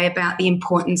talking today about the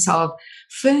importance of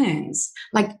ferns.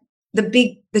 Like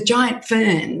the giant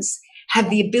ferns have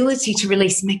the ability to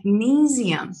release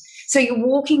magnesium. So you're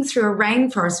walking through a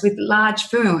rainforest with large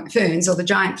ferns, or the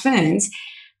giant ferns,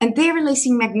 and they're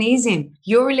releasing magnesium.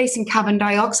 You're releasing carbon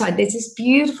dioxide. There's this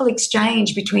beautiful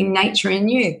exchange between nature and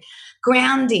you.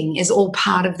 Grounding is all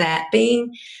part of that.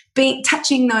 Being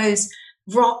touching those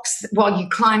rocks while you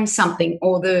climb something,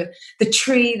 or the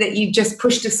tree that you've just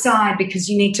pushed aside because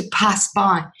you need to pass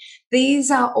by.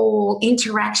 These are all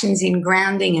interactions in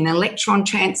grounding and electron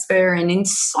transfer, and in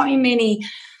so many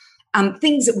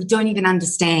things that we don't even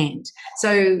understand.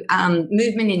 So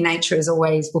movement in nature is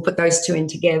always, we'll put those two in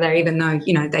together, even though,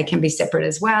 they can be separate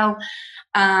as well.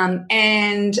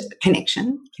 And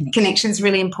connection. Connection is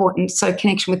really important. So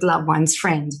connection with loved ones,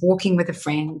 friends, walking with a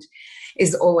friend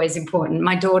is always important.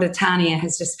 My daughter Tanya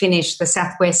has just finished the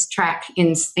Southwest Track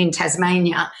in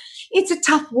Tasmania. It's a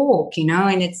tough walk,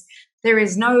 and there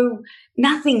is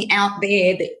nothing out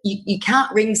there that you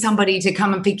can't ring somebody to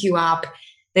come and pick you up.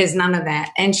 There's none of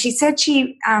that. And she said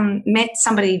she met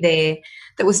somebody there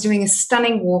that was doing a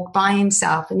stunning walk by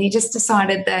himself, and he just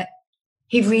decided that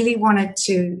he really wanted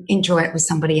to enjoy it with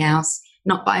somebody else,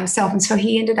 not by himself. And so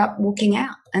he ended up walking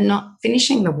out and not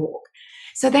finishing the walk.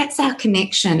 So that's our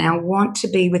connection, our want to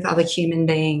be with other human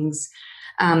beings.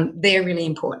 They're really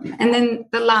important. And then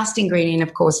the last ingredient,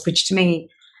 of course, which to me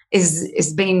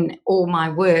has been all my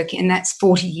work, and that's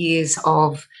 40 years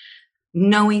of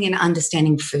knowing and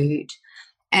understanding food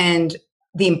and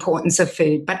the importance of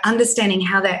food, but understanding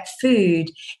how that food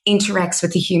interacts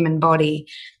with the human body,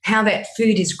 how that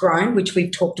food is grown, which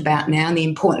we've talked about now, and the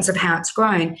importance of how it's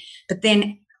grown. But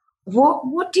then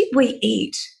what did we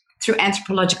eat through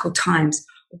anthropological times?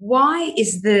 why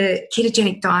is the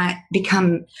ketogenic diet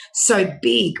become so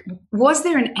big? Was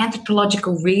there an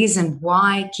anthropological reason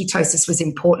why ketosis was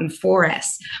important for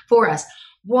us?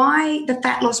 Why the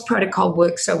fat loss protocol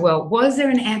works so well? Was there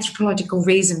an anthropological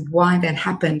reason why that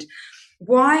happened?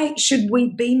 Why should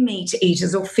we be meat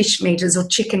eaters or fish eaters or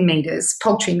chicken eaters,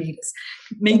 poultry eaters?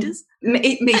 Eaters.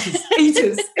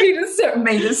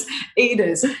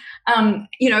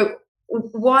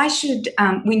 Why should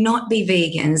we not be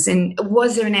vegans? And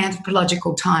was there an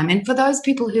anthropological time? And for those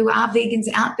people who are vegans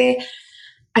out there,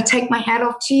 I take my hat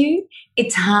off to you.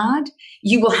 It's hard.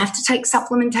 You will have to take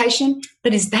supplementation,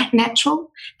 but is that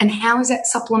natural? And how is that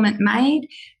supplement made?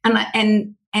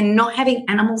 And not having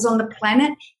animals on the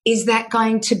planet, is that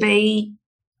going to be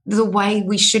the way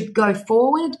we should go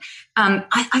forward?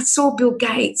 I saw Bill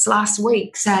Gates last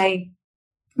week say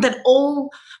that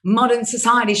all modern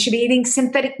society should be eating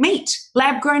synthetic meat,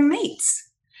 lab-grown meats.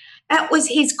 That was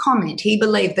his comment. He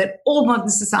believed that all modern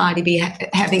society be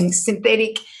having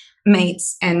synthetic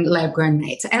meats and lab-grown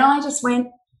meats. And I just went,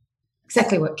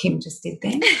 exactly what Kim just did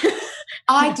then.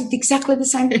 I did exactly the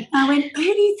same thing. I went, who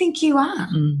do you think you are?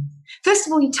 First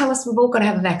of all, you tell us we've all got to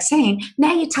have a vaccine.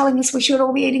 Now you're telling us we should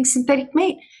all be eating synthetic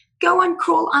meat. Go and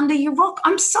crawl under your rock.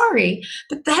 I'm sorry,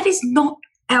 but that is not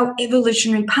our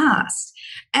evolutionary past.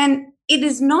 And it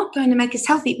is not going to make us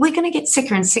healthy. We're going to get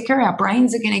sicker and sicker. Our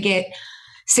brains are going to get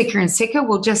sicker and sicker.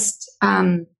 We'll just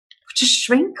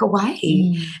shrink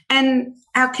away. And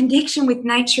our connection with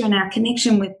nature and our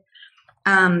connection with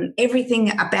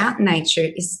everything about nature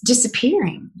is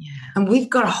disappearing. And we've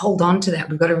got to hold on to that.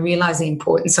 We've got to realize the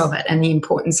importance of it and the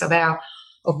importance of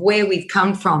where we've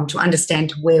come from to understand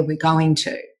to where we're going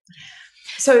to.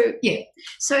 So, yeah.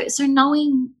 So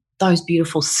knowing those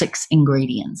beautiful 6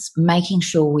 ingredients, making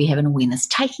sure we have an awareness,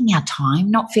 taking our time,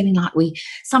 not feeling like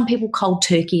some people cold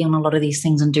turkey on a lot of these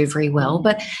things and do very well,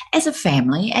 but as a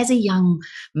family, as a young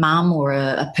mum or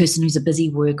a person who's a busy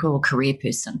worker or career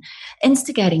person,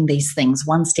 instigating these things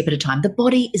one step at a time. The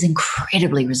body is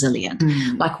incredibly resilient.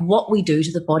 Like what we do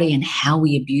to the body and how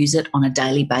we abuse it on a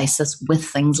daily basis with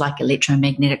things like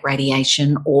electromagnetic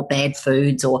radiation or bad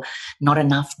foods or not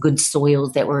enough good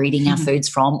soils that we're eating our foods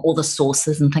from, or the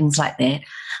sources and things like that.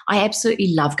 I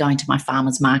absolutely love going to my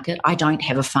farmer's market. I don't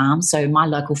have a farm, so my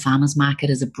local farmer's market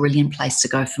is a brilliant place to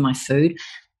go for my food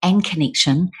and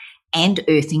connection and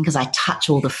earthing, because I touch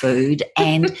all the food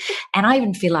and I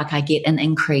even feel like I get an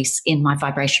increase in my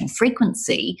vibrational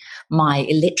frequency. My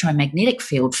electromagnetic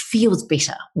field feels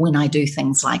better when I do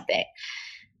things like that.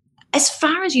 As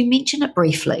far as you mentioned it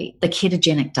briefly, the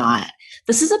ketogenic diet,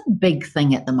 this is a big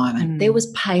thing at the moment. There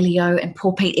was paleo, and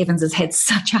poor Pete Evans has had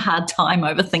such a hard time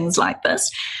over things like this,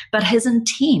 but his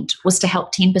intent was to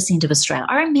help 10% of Australia.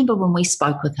 I remember when we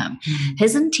spoke with him,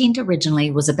 his intent originally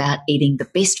was about eating the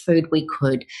best food we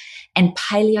could, and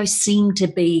paleo seemed to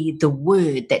be the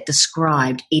word that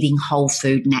described eating whole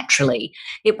food naturally.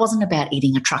 It wasn't about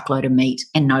eating a truckload of meat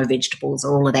and no vegetables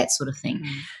or all of that sort of thing.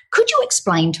 Could you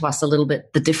explain to us a little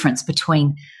bit the difference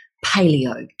between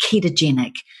paleo,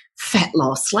 ketogenic, fat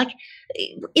loss? Like,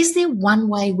 is there one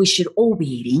way we should all be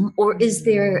eating, or is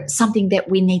there something that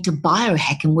we need to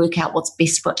biohack and work out what's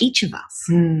best for each of us?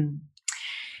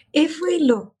 If we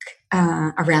look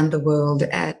around the world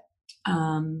at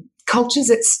cultures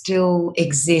that still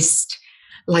exist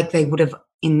like they would have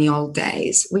in the old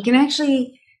days, we can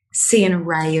actually see an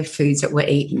array of foods that were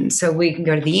eaten. So we can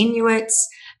go to the Inuits.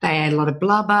 They ate a lot of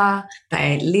blubber.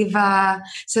 They ate liver.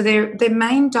 So their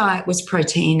main diet was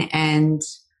protein and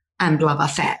blubber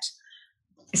fat.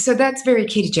 So that's very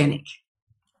ketogenic.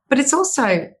 But it's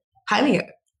also paleo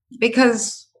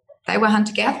because they were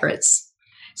hunter-gatherers.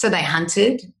 So they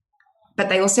hunted, but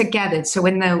they also gathered. So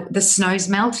when the snows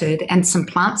melted and some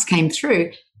plants came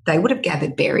through, they would have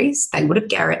gathered berries. They would have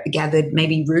gathered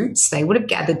maybe roots. They would have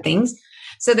gathered things.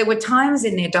 So there were times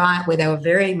in their diet where they were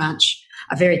very much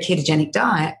a very ketogenic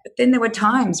diet, but then there were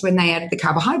times when they added the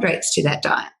carbohydrates to that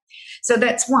diet. So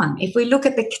that's one. If we look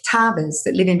at the Catawbas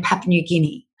that live in Papua New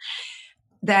Guinea,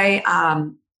 they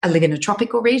live in a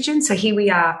tropical region. So here we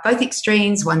are, both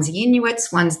extremes. One's the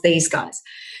Inuits, one's these guys.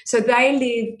 So they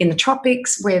live in the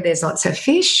tropics where there's lots of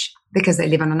fish because they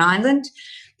live on an island.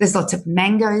 There's lots of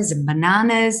mangoes and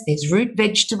bananas. There's root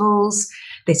vegetables.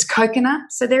 There's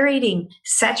coconut. So they're eating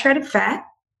saturated fat,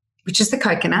 which is the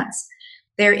coconuts.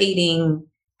 They're eating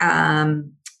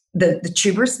the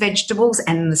tuberous vegetables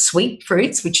and the sweet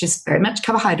fruits, which is very much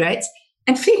carbohydrates,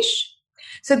 and fish.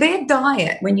 So their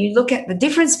diet, when you look at the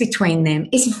difference between them,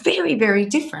 is very, very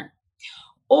different.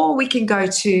 Or we can go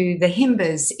to the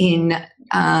Himbas in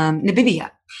Namibia.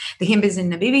 The Himbas in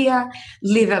Namibia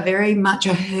live a very much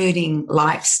a herding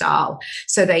lifestyle.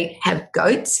 So they have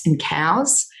goats and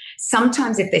cows.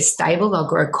 Sometimes if they're stable, they'll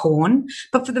grow corn.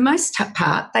 But for the most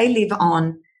part, they live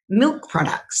on milk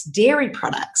products, dairy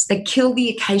products. They kill the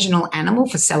occasional animal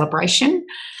for celebration,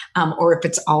 or if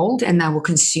it's old, and they will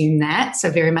consume that. So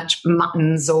very much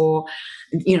muttons or,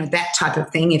 that type of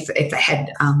thing if they had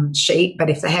sheep. But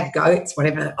if they have goats,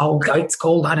 whatever old goats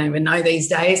called, I don't even know these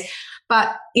days.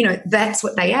 But, that's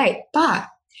what they ate. But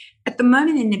at the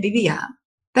moment in Namibia,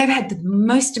 they've had the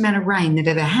most amount of rain they've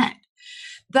ever had.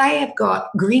 They have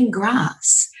got green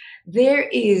grass. There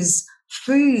is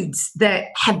foods that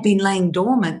have been laying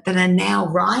dormant that are now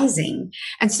rising.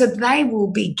 And so they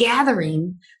will be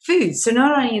gathering food. So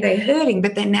not only are they herding,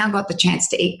 but they've now got the chance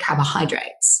to eat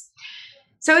carbohydrates.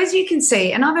 So as you can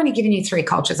see, and I've only given you 3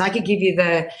 cultures. I could give you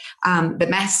the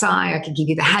Maasai, I could give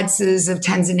you the Hadzas of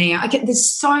Tanzania. There's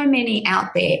so many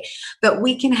out there that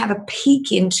we can have a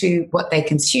peek into what they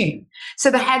consume.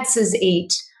 So the Hadzas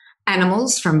eat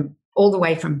animals from all the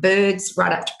way from birds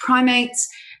right up to primates,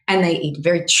 and they eat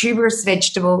very tuberous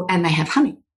vegetable, and they have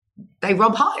honey. They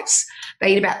rob hives.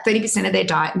 They eat about 30% of their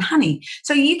diet in honey.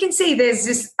 So you can see there's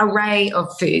this array of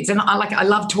foods, and I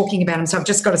love talking about them. So I've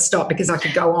just got to stop because I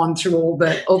could go on through all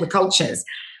the cultures.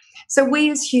 So we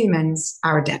as humans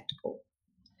are adaptable.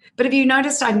 But have you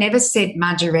noticed I never said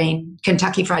margarine,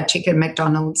 Kentucky Fried Chicken,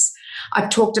 McDonald's? I've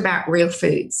talked about real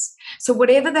foods. So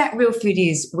whatever that real food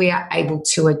is, we are able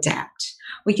to adapt.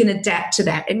 We can adapt to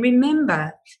that. And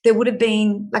remember, there would have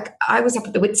been, I was up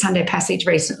at the Whitsunday Passage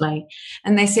recently,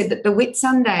 and they said that the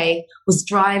Whitsunday was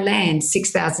dry land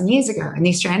 6,000 years ago, and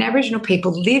the Australian Aboriginal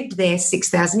people lived there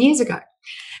 6,000 years ago.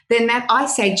 Then that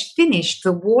ice age finished,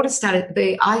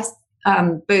 the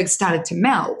icebergs started to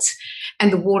melt,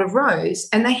 and the water rose,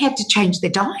 and they had to change their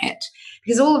diet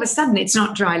because all of a sudden it's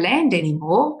not dry land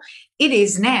anymore. It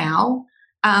is now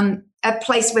a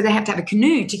place where they have to have a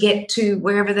canoe to get to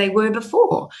wherever they were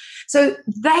before. So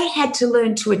they had to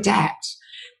learn to adapt.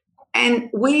 And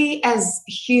we as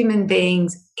human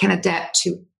beings can adapt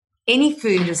to any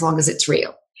food as long as it's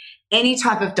real, any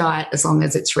type of diet as long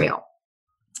as it's real.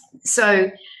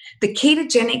 So the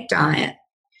ketogenic diet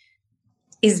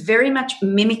is very much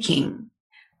mimicking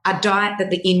a diet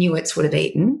that the Inuits would have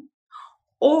eaten,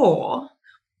 or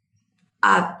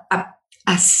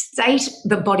a state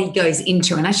the body goes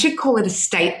into, and I should call it a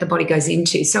state the body goes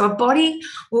into. So a body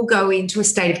will go into a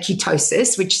state of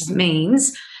ketosis, which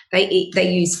means they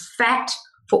use fat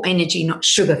for energy, not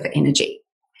sugar for energy.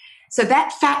 So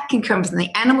that fat can come from the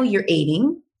animal you're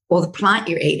eating or the plant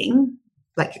you're eating,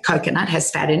 like a coconut has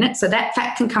fat in it. So that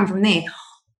fat can come from there,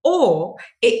 or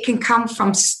it can come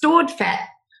from stored fat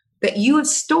that you have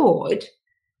stored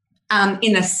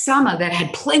in the summer that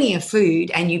had plenty of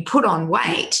food and you put on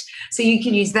weight. So you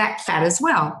can use that fat as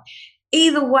well.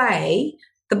 Either way,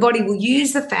 the body will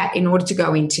use the fat in order to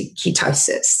go into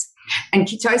ketosis. And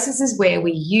ketosis is where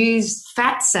we use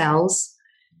fat cells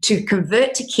to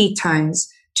convert to ketones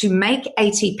to make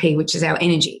ATP, which is our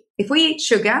energy. If we eat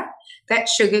sugar, that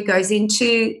sugar goes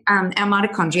into our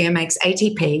mitochondria, makes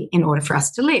ATP in order for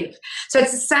us to live. So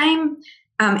it's the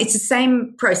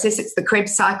same process. It's the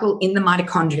Krebs cycle in the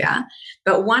mitochondria,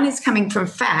 but one is coming from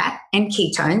fat and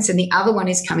ketones, and the other one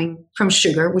is coming from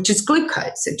sugar, which is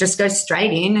glucose. It just goes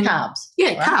straight in. And, carbs.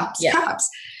 Yeah, right? Carbs.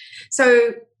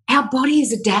 So our body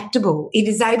is adaptable. It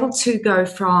is able to go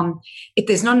from, if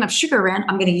there's not enough sugar around,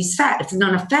 I'm going to use fat. If there's not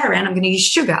enough fat around, I'm going to use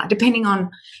sugar, depending on,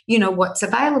 what's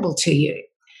available to you.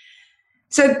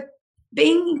 So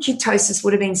being in ketosis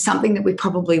would have been something that we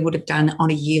probably would have done on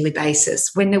a yearly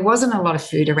basis when there wasn't a lot of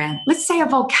food around. Let's say a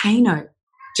volcano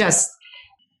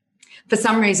for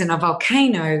some reason, a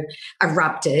volcano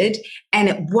erupted and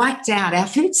it wiped out our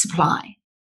food supply.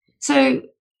 So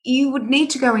you would need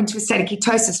to go into a state of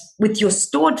ketosis with your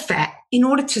stored fat in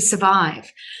order to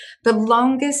survive. The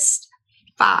longest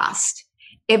fast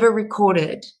ever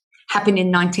recorded happened in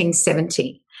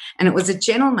 1970. And it was a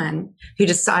gentleman who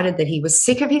decided that he was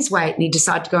sick of his weight and he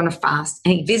decided to go on a fast,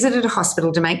 and he visited a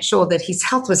hospital to make sure that his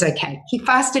health was okay. He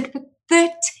fasted for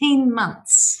 13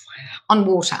 months on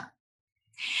water.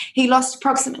 He lost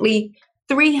approximately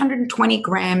 320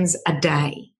 grams a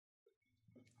day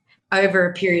over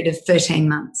a period of 13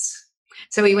 months.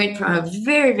 So he went from a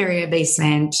very, very obese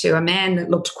man to a man that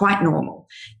looked quite normal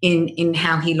in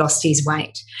how he lost his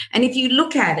weight. And if you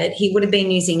look at it, he would have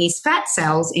been using his fat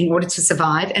cells in order to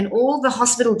survive, and all the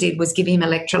hospital did was give him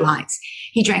electrolytes.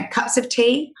 He drank cups of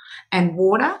tea and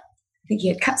water. I think he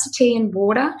had cups of tea and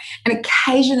water, and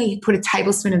occasionally he put a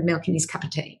tablespoon of milk in his cup of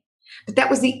tea. But that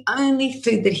was the only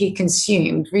food that he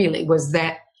consumed, really, was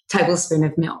that tablespoon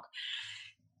of milk.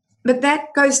 But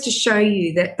that goes to show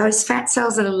you that those fat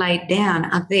cells that are laid down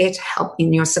are there to help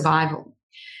in your survival.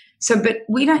 So, but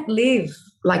we don't live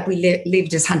like we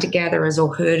lived as hunter-gatherers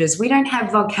or herders. We don't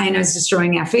have volcanoes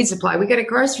destroying our food supply. We got a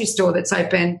grocery store that's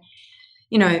open,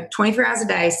 24 hours a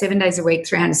day, 7 days a week,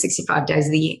 365 days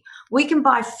of the year. We can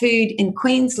buy food in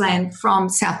Queensland from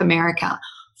South America,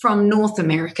 from North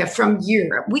America, from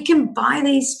Europe. We can buy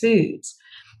these foods.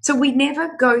 So we never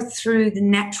go through the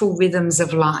natural rhythms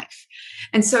of life.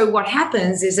 And so what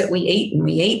happens is that we eat and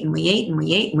we eat and we eat and we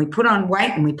eat and we put on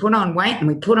weight and we put on weight and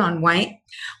we put on weight.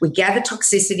 We gather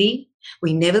toxicity.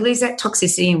 We never lose that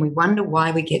toxicity and we wonder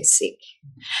why we get sick.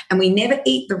 And we never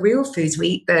eat the real foods. We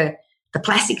eat the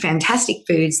plastic, fantastic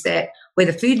foods where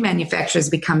the food manufacturers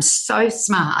become so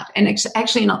smart, and it's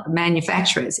actually not the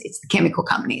manufacturers, it's the chemical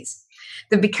companies.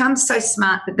 They've become so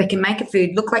smart that they can make a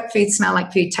food look like food, smell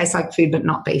like food, taste like food, but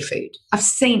not be food. I've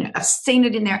seen it. I've seen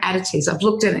it in their additives. I've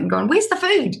looked at it and gone, where's the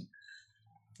food?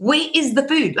 Where is the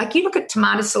food? Like you look at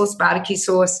tomato sauce, barbecue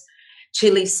sauce,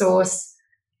 chili sauce,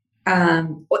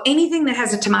 or anything that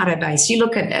has a tomato base. You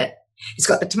look at it, it's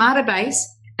got the tomato base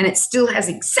and it still has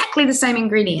exactly the same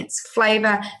ingredients: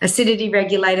 flavor, acidity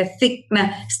regulator,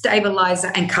 thickener,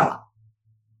 stabilizer, and color.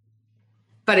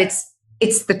 But it's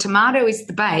the tomato is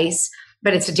the base,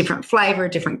 but it's a different flavor, a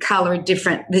different color,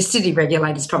 the acidity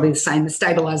regulator is probably the same, the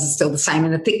stabilizer is still the same,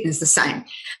 and the thickness is the same.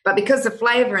 But because the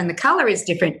flavor and the color is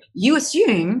different, you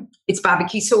assume it's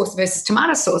barbecue sauce versus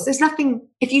tomato sauce. There's nothing,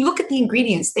 if you look at the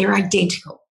ingredients, they're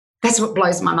identical. That's what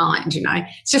blows my mind,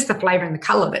 It's just the flavor and the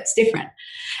color that's different.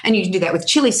 And you can do that with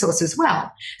chili sauce as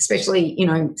well, especially,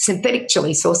 synthetic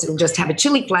chili sauce. It'll just have a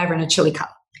chili flavor and a chili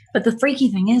color. But the freaky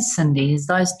thing is, Cindy, is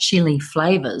those chili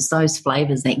flavors, those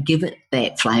flavors that give it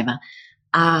that flavor,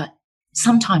 are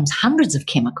sometimes hundreds of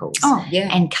chemicals. Oh, yeah.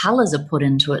 And colors are put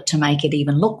into it to make it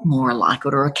even look more like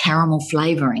it, or a caramel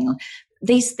flavoring.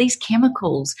 These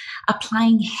chemicals are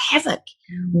playing havoc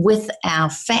with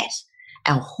our fat,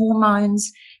 our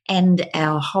hormones, and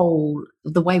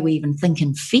the way we even think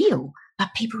and feel. But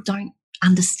people don't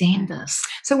understand this.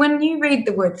 So when you read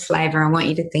the word flavor, I want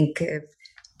you to think of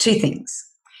two things.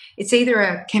 It's either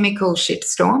a chemical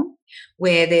shitstorm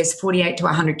where there's 48 to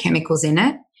 100 chemicals in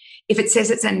it. If it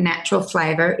says it's a natural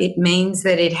flavor, it means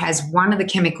that it has one of the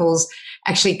chemicals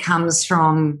actually comes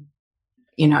from,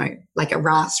 like a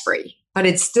raspberry, but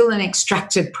it's still an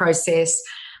extracted process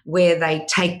where they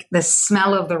take the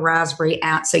smell of the raspberry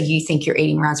out so you think you're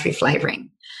eating raspberry flavoring.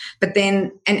 But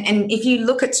then, and if you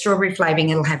look at strawberry flavoring,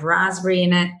 it'll have raspberry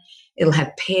in it, it'll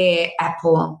have pear,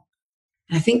 apple,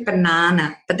 I think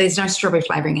banana, but there's no strawberry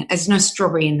flavoring in it. There's no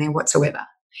strawberry in there whatsoever.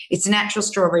 It's natural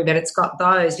strawberry, but it's got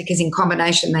those because in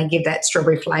combination they give that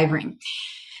strawberry flavoring.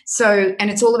 So, and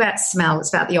it's all about smell.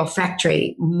 It's about the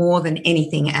olfactory more than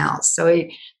anything else. So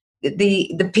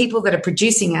the people that are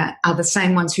producing it are the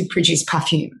same ones who produce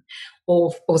perfume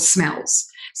or smells.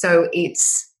 So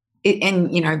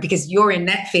because you're in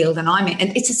that field and I'm in,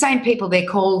 and it's the same people. They're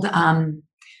called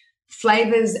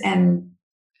flavors and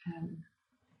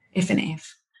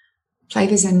F&F.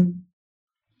 Flavors and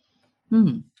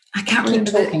I can't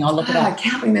remember. I'll look it up. I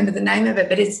can't remember the name of it,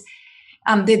 but it's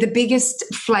they're the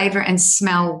biggest flavor and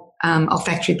smell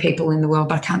olfactory people in the world,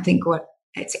 but I can't think what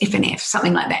it's F&F,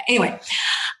 something like that. Anyway,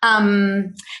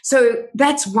 so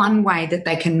that's one way that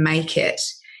they can make it.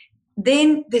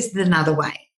 Then there's another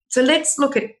way. So let's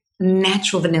look at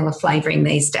natural vanilla flavoring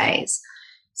these days.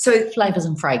 So flavors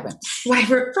and fragrance.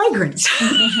 Fragrance.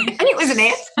 And it was an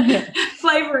F.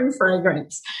 Flavor and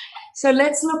fragrance. So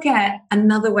let's look at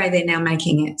another way they're now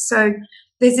making it. So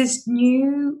there's this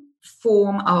new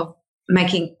form of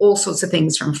making all sorts of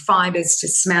things, from fibers to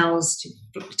smells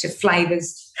to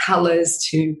flavors, to colors,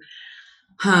 to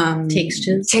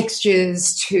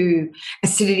textures, to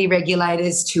acidity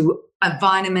regulators, to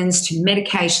vitamins, to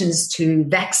medications, to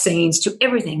vaccines, to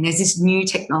everything. There's this new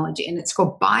technology, and it's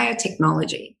called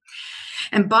biotechnology.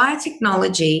 And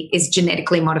biotechnology is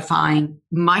genetically modifying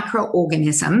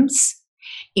microorganisms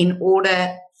in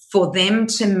order for them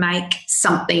to make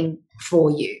something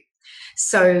for you.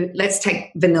 So let's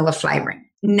take vanilla flavoring,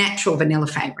 natural vanilla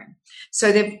flavoring. So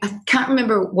I can't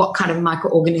remember what kind of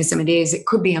microorganism it is. It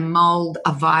could be a mold,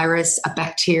 a virus, a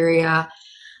bacteria.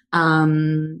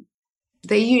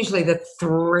 They're usually the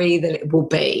three that it will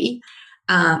be.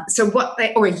 Or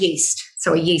a yeast,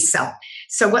 so a yeast cell.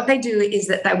 So what they do is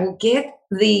that they will get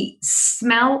the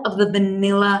smell of the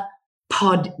vanilla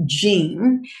pod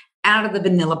gene out of the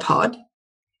vanilla pod.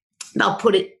 They'll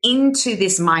put it into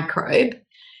this microbe,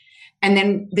 and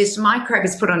then this microbe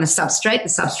is put on a substrate. The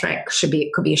substrate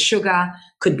could be a sugar,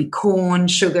 could be corn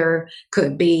sugar,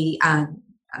 could be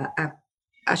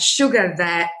a a sugar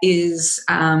that is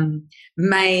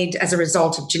made as a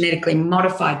result of genetically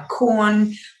modified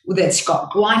corn that's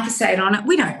got glyphosate on it.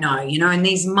 We don't know, and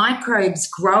these microbes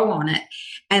grow on it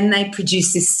and they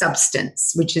produce this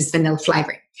substance, which is vanilla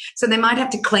flavoring. So they might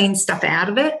have to clean stuff out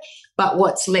of it, but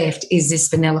what's left is this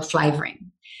vanilla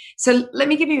flavoring. So let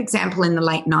me give you an example. In the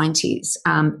late 90s,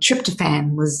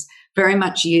 tryptophan was very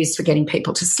much used for getting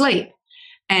people to sleep.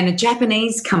 And a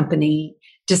Japanese company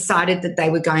decided that they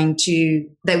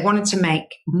wanted to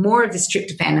make more of this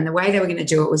tryptophan. And the way they were going to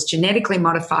do it was genetically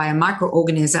modify a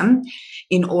microorganism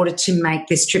in order to make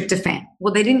this tryptophan.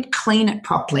 Well, they didn't clean it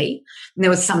properly. And there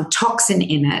was some toxin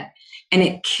in it, and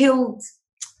it killed,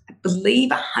 I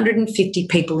believe, 150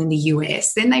 people in the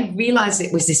US. Then they realized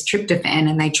it was this tryptophan,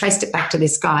 and they traced it back to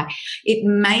this guy. It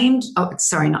maimed, not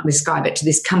this guy, but to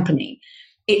this company.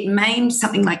 It maimed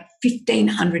something like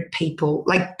 1,500 people,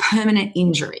 like permanent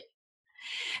injury.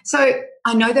 So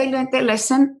I know they learned their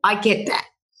lesson. I get that.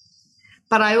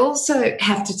 But I also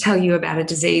have to tell you about a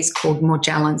disease called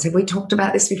Morgellons. Have we talked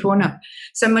about this before? No.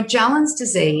 So Morgellons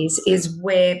disease is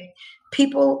where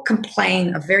people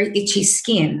complain of very itchy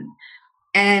skin,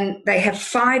 and they have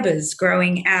fibers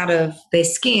growing out of their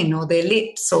skin or their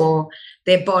lips or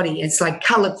their body. It's like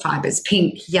colored fibers,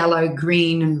 pink, yellow,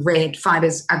 green, and red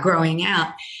fibers are growing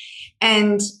out.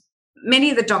 And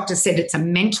many of the doctors said it's a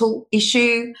mental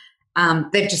issue.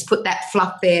 They've just put that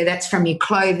fluff there. That's from your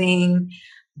clothing.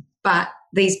 But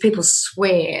these people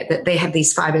swear that they have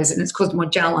these fibers, and it's called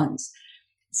Morgellons.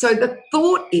 So the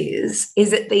thought is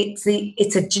that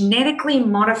it's a genetically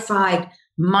modified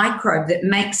microbe that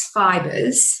makes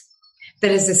fibers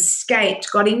that has escaped,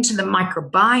 got into the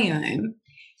microbiome,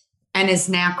 and is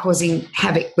now causing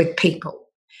havoc with people.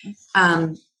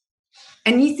 And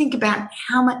you think about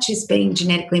how much is being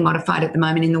genetically modified at the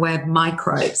moment in the way of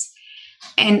microbes.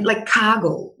 And like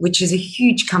Cargill, which is a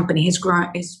huge company, has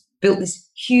built this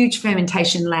huge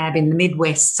fermentation lab in the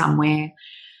Midwest somewhere.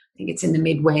 I think it's in the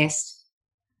Midwest.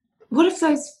 What if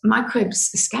those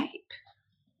microbes escape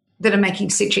that are making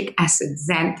citric acid,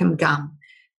 xanthan gum,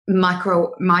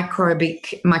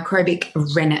 microbic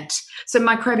rennet? So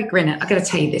microbic rennet, I've got to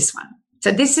tell you this one.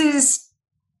 So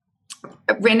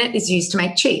rennet is used to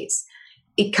make cheese.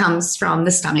 It comes from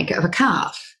the stomach of a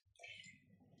calf.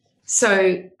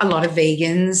 So a lot of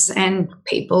vegans and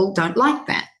people don't like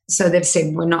that. So they've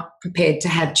said, we're not prepared to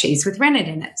have cheese with rennet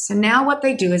in it. So now what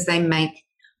they do is they make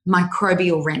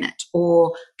microbial rennet,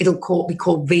 or be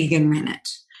called vegan rennet.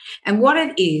 And what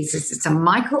it is it's a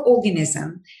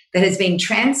microorganism that has been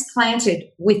transplanted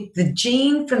with the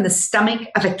gene from the stomach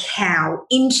of a cow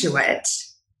into it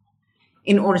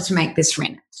in order to make this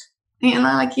rennet.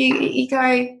 Like you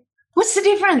go, what's the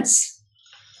difference?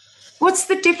 What's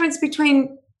the difference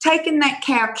between taking that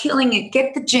cow, killing it,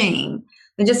 get the gene,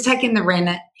 and just taking the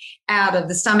rennet out of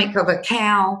the stomach of a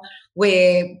cow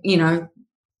where,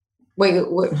 where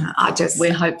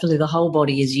hopefully the whole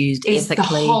body is used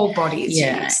ethically. The whole body is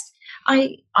used.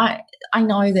 I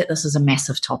know that this is a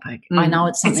massive topic. I know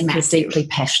it's something we're deeply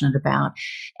passionate about.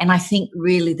 And I think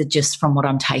really the gist from what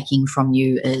I'm taking from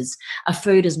you is a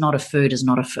food is not a food is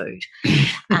not a food.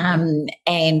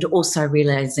 And also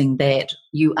realizing that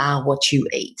you are what you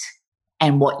eat,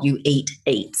 and what you eat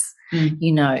eats.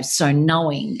 So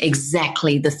knowing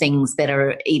exactly the things that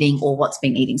are eating or what's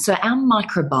been eating. So our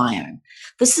microbiome,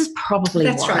 this is probably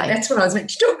That's right. That's what I was meant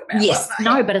to talk about. Yes.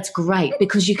 No, but it's great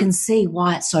because you can see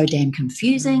why it's so damn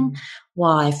confusing,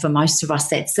 why for most of us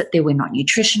that sit there, we're not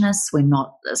nutritionists, we're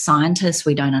not scientists,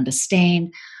 we don't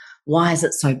understand. Why is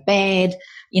it so bad?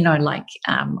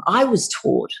 I was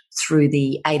taught through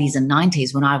the 80s and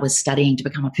 90s when I was studying to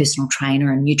become a personal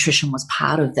trainer, and nutrition was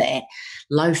part of that.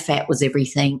 Low fat was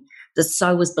everything.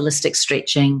 So was ballistic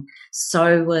stretching.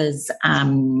 So was,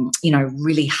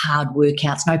 really hard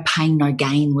workouts. No pain, no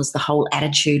gain was the whole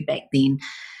attitude back then.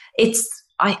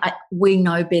 We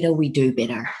know better, we do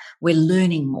better. We're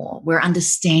learning more. We're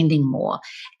understanding more.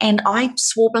 And I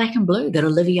swore black and blue that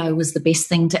Olivia was the best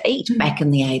thing to eat back in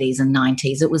the 80s and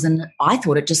 90s. I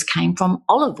thought it just came from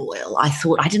olive oil.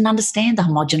 I didn't understand the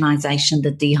homogenization,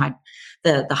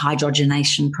 the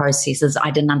hydrogenation processes.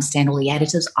 I didn't understand all the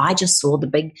additives. I just saw the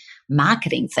big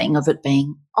marketing thing of it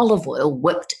being olive oil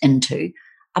whipped into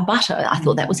a butter. I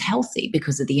thought that was healthy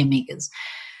because of the omegas.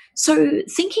 So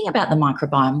thinking about the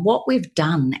microbiome, what we've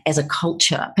done as a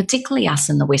culture, particularly us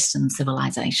in the Western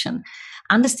civilization,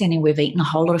 understanding we've eaten a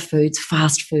whole lot of foods,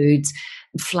 fast foods,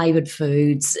 flavored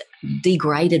foods,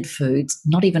 degraded foods,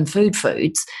 not even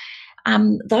foods,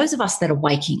 those of us that are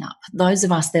waking up, those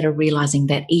of us that are realizing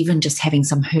that even just having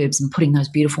some herbs and putting those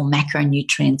beautiful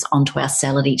macronutrients onto our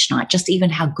salad each night, just even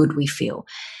how good we feel.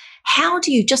 How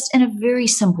do you, just in a very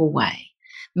simple way,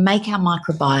 make our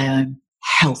microbiome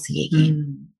healthy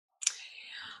again?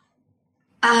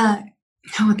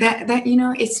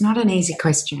 It's not an easy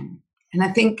question. And I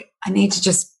think I need to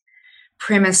just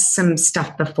premise some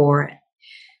stuff before it.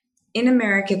 In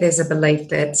America, there's a belief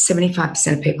that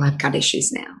 75% of people have gut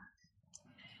issues now.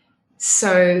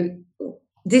 So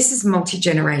this is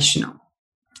multi-generational.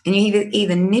 And you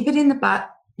either nip it in the butt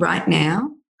right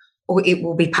now, or it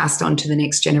will be passed on to the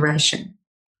next generation.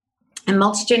 And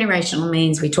multi-generational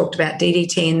means we talked about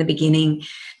DDT in the beginning.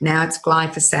 Now it's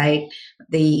glyphosate,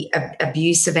 the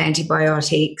abuse of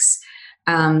antibiotics,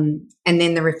 and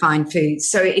then the refined foods.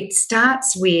 So it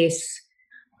starts with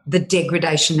the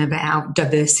degradation of our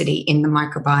diversity in the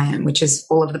microbiome, which is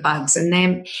all of the bugs. And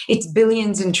then it's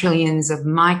billions and trillions of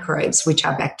microbes, which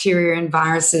are bacteria and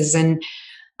viruses and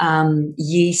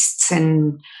yeasts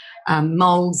and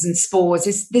molds and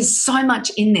spores. There's so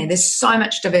much in there. There's so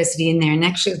much diversity in there. And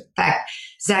actually, in fact,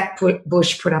 Zach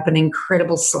Bush put up an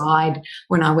incredible slide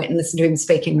when I went and listened to him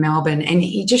speak in Melbourne, and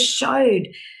he just showed,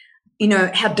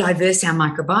 how diverse our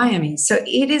microbiome is. So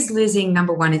it is losing,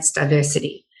 number one, its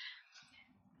diversity.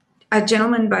 A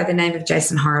gentleman by the name of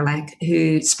Jason Horolak,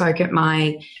 who spoke at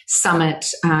my summit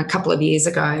a couple of years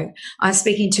ago, I was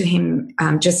speaking to him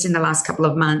just in the last couple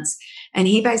of months, and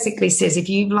he basically says if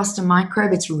you've lost a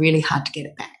microbe, it's really hard to get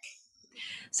it back.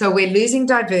 So we're losing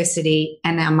diversity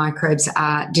and our microbes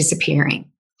are disappearing.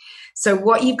 So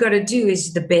what you've got to do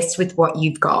is the best with what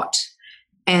you've got.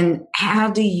 And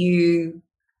how do you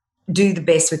do the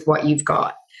best with what you've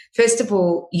got? First of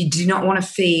all, you do not want to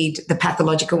feed the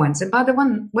pathological ones. And by the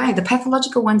way, the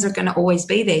pathological ones are going to always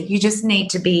be there. You just need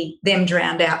to be them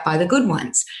drowned out by the good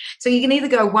ones. So you can either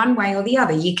go one way or the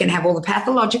other. You can have all the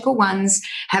pathological ones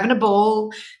having a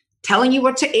ball, telling you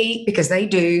what to eat because they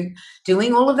do,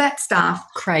 doing all of that stuff.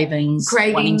 Cravings,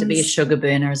 wanting to be a sugar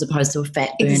burner as opposed to a fat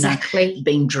burner. Exactly.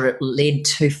 Being led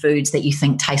to foods that you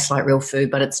think taste like real food,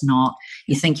 but it's not.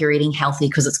 You think you're eating healthy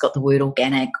because it's got the word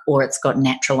organic or it's got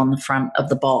natural on the front of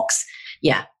the box.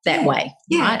 Yeah, that way.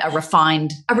 Yeah. Right? A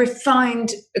refined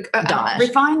diet. A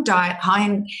refined diet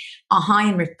high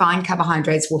in refined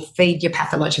carbohydrates will feed your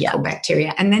pathological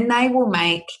bacteria, and then they will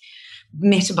make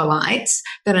metabolites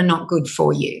that are not good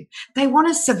for you. They want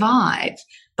to survive,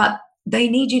 but they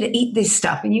need you to eat this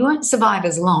stuff, and you won't survive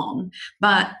as long,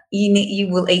 but you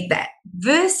will eat that.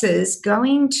 Versus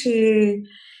going to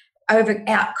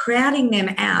crowding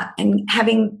them out and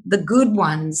having the good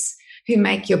ones who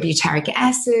make your butyric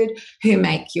acid, who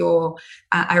make your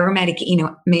aromatic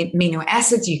amino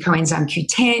acids, your coenzyme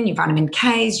Q10, your vitamin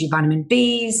Ks, your vitamin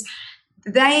Bs.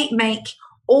 They make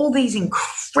all these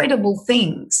incredible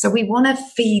things. So we want to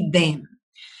feed them.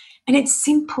 And it's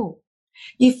simple.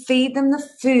 You feed them the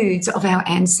foods of our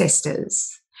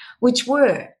ancestors, which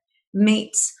were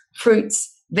meats,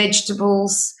 fruits,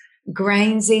 vegetables,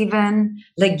 grains even,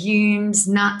 legumes,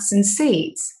 nuts and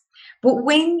seeds. But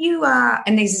when you are,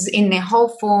 and this is in their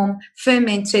whole form,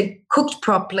 fermented, cooked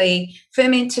properly,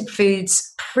 fermented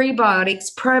foods,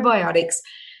 prebiotics, probiotics,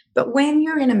 but when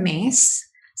you're in a mess,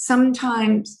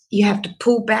 sometimes you have to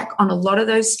pull back on a lot of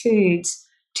those foods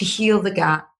to heal the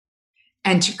gut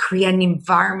and to create an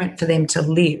environment for them to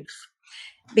live.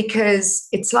 Because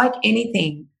it's like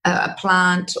anything, a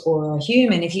plant or a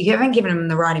human, if you haven't given them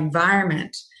the right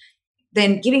environment,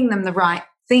 then giving them the right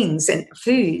things and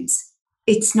foods,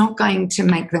 it's not going to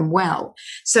make them well.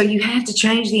 So you have to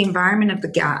change the environment of the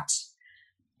gut.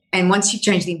 And once you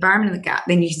change the environment of the gut,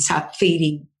 then you can start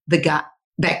feeding the gut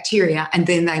bacteria and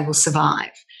then they will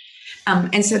survive.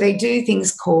 And so they do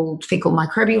things called fecal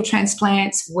microbial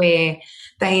transplants where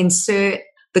they insert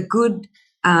the good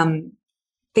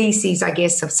feces, I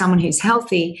guess, of someone who's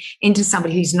healthy into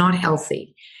somebody who's not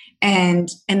healthy. And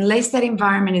unless that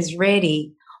environment is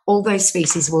ready, all those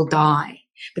species will die.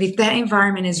 But if that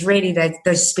environment is ready,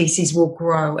 those species will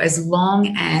grow as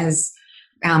long as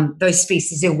those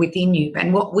species are within you.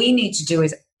 And what we need to do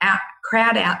is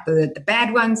crowd out the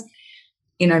bad ones,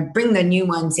 bring the new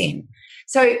ones in.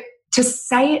 So to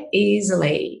say it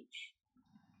easily,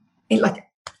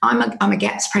 I'm a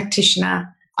GAPS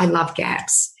practitioner. I love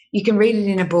GAPS. You can read it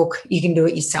in a book. You can do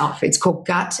it yourself. It's called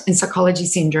Gut and Psychology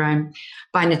Syndrome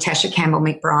by Natasha Campbell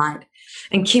McBride.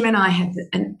 And Kim and I have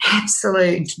an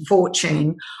absolute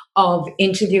fortune of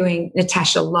interviewing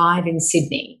Natasha live in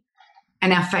Sydney.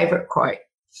 And our favourite quote,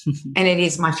 and it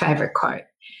is my favourite quote,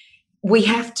 we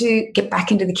have to get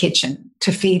back into the kitchen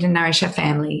to feed and nourish our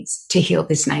families to heal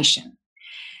this nation.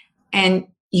 And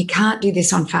you can't do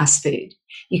this on fast food.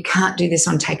 You can't do this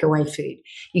on takeaway food.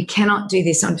 You cannot do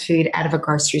this on food out of a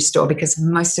grocery store because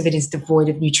most of it is devoid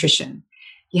of nutrition.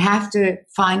 You have to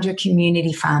find your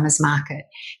community farmers market.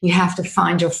 You have to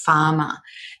find your farmer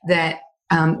that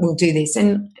will do this.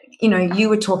 And, you know, you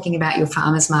were talking about your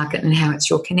farmers market and how it's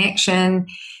your connection,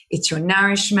 it's your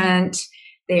nourishment.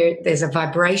 There's a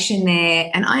vibration there.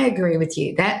 And I agree with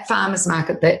you. That farmers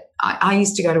market that I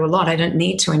used to go to a lot, I don't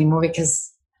need to anymore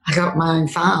because I got my own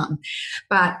farm.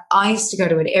 But I used to go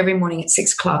to it every morning at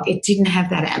 6 o'clock. It didn't have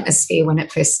that atmosphere when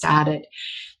it first started.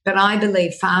 But I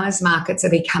believe farmers markets are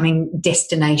becoming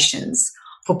destinations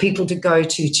for people to go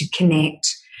to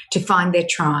connect, to find their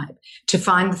tribe, to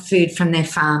find the food from their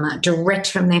farmer, direct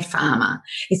from their farmer.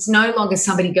 It's no longer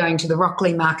somebody going to the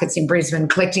Rockley markets in Brisbane,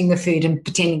 collecting the food and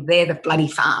pretending they're the bloody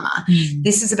farmer.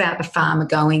 This is about the farmer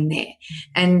going there.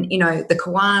 And, you know, the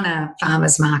Kawana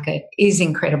farmers market is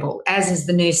incredible, as is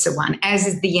the Noosa one, as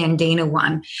is the Yandina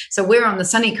one. So we're on the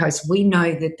sunny coast. We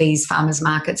know that these farmers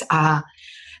markets are,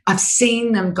 I've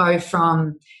seen them go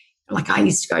from, like I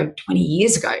used to go 30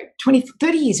 years ago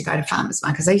to farmers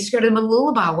markets. I used to go to the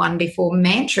Mooloolaba one before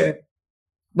Mantra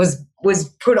was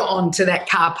put on to that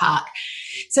car park.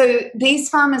 So these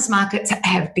farmers markets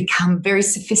have become very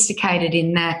sophisticated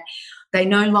in that they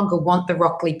no longer want the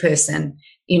Rockley person,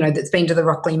 you know, that's been to the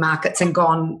Rockley markets and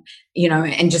gone, you know,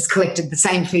 and just collected the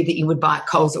same food that you would buy at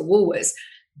Coles or Woolworths.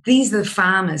 These are the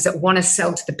farmers that want to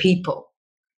sell to the people.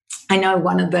 I know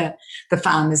one of the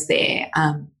farmers there,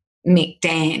 Mick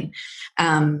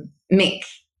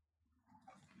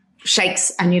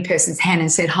shakes a new person's hand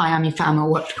and said, "Hi, I'm your farmer.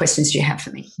 What questions do you have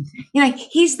for me?" You know,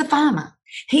 he's the farmer.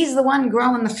 He's the one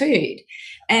growing the food.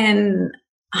 And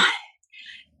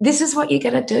this is what you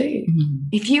got to do.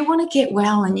 If you want to get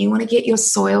well and you want to get your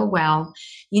soil well,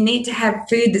 you need to have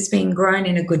food that's been grown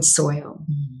in a good soil.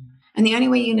 And the only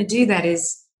way you're going to do that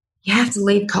is you have to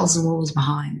leave Coles and Woolworths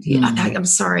behind. I'm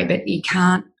sorry, but you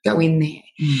can't go in there.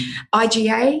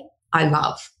 IGA, I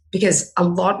love, because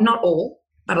not all,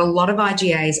 but a lot of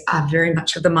IGAs are very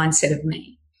much of the mindset of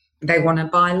me. They want to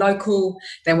buy local.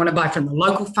 They want to buy from the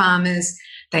local farmers.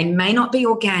 They may not be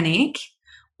organic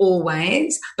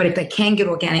always, but if they can get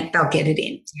organic, they'll get it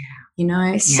in. You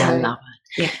know? So, I love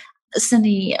it. Yeah.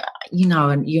 Cindy, you know,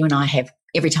 and you and I have,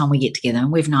 every time we get together,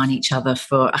 and we've known each other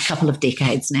for a couple of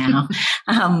decades now,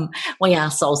 we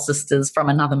are soul sisters from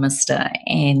another mister.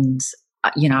 And,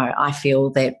 you know, I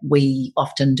feel that we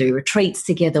often do retreats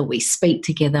together, we speak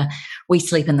together, we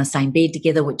sleep in the same bed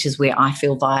together, which is where I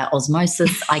feel via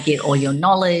osmosis I get all your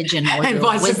knowledge and all your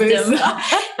wisdom.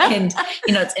 And,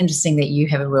 you know, it's interesting that you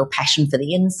have a real passion for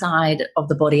the inside of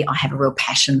the body. I have a real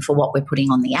passion for what we're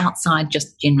putting on the outside,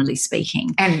 just generally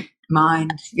speaking. And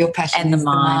mind, your passion and the is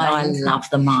mind. The mind. I love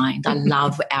the mind. I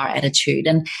love our attitude.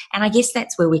 And I guess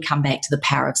that's where we come back to the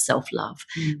power of self-love.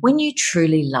 When you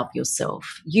truly love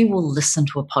yourself, you will listen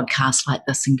to a podcast like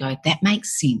this and go, that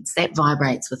makes sense. That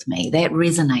vibrates with me. That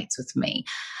resonates with me.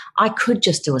 I could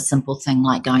just do a simple thing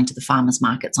like going to the farmers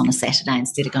markets on a Saturday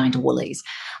instead of going to Woolies.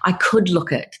 I could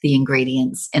look at the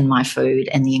ingredients in my food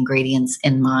and the ingredients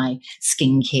in my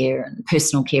skincare and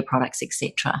personal care products,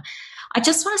 etc. I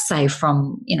just want to say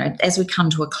from, you know, as we come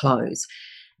to a close,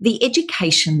 the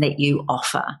education that you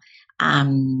offer,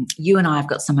 you and I have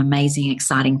got some amazing,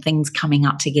 exciting things coming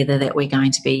up together that we're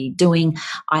going to be doing.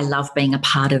 I love being a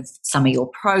part of some of your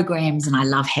programs and I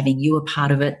love having you a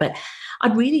part of it. But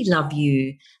I'd really love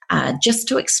you just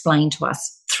to explain to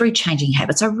us through Changing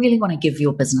Habits. I really want to give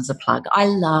your business a plug. I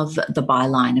love the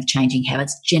byline of Changing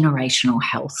Habits, generational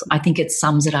health. I think it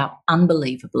sums it up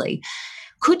unbelievably.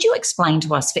 Could you explain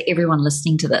to us, for everyone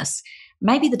listening to this,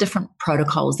 maybe the different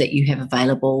protocols that you have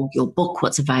available, your book,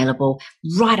 what's available,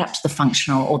 right up to the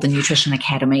Functional or the Nutrition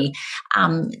Academy,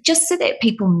 just so that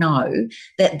people know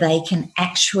that they can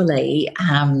actually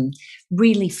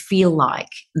really feel like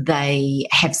they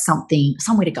have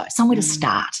somewhere to go, somewhere to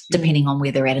start, depending on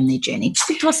where they're at in their journey.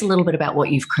 Speak to us a little bit about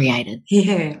what you've created.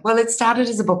 Yeah, well, it started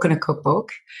as a book and a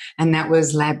cookbook, and that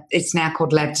was it's now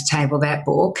called Lab to Table, that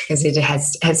book, because it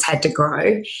has had to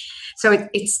grow. So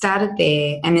it started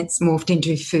there and it's morphed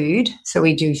into food. So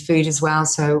we do food as well.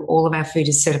 So all of our food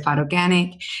is certified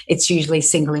organic. It's usually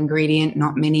single ingredient,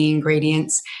 not many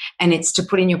ingredients. And it's to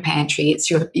put in your pantry. It's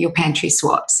your pantry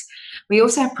swaps. We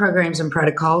also have programs and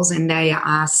protocols, and they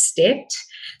are stepped.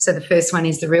 So the first one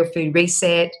is the Real Food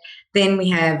Reset. Then we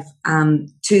have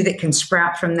 2 that can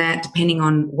sprout from that depending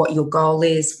on what your goal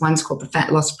is. One's called the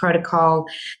Fat Loss Protocol.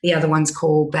 The other one's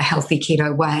called the Healthy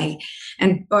Keto Way.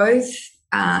 And both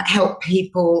help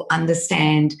people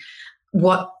understand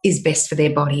what is best for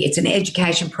their body. It's an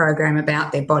education program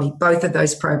about their body. Both of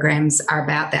those programs are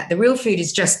about that. The Real Food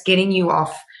is just getting you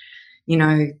off, you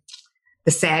know,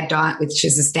 the SAD diet, which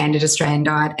is a standard Australian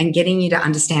diet, and getting you to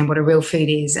understand what a real food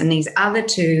is. And these other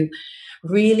 2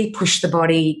 really push the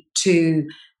body to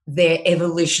their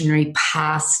evolutionary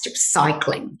past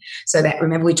cycling. So that,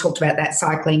 remember we talked about that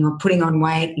cycling of putting on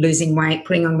weight, losing weight,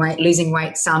 putting on weight, losing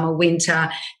weight, summer, winter,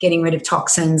 getting rid of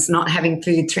toxins, not having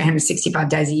food 365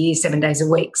 days a year, 7 days a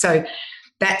week. So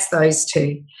that's those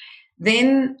two.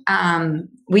 Then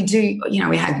we do,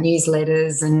 we have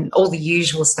newsletters and all the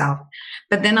usual stuff.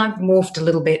 But then I've morphed a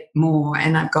little bit more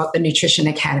and I've got the Nutrition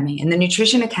Academy. And the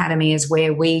Nutrition Academy is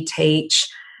where we teach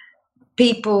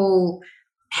people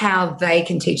how they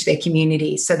can teach their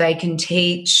community. So they can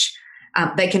teach,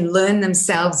 they can learn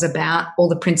themselves about all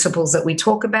the principles that we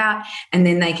talk about, and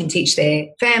then they can teach their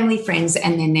family, friends,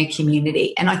 and then their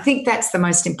community. And I think that's the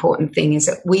most important thing, is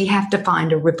that we have to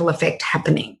find a ripple effect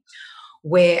happening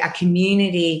where a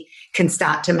community can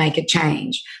start to make a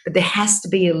change. But there has to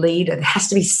be a leader. There has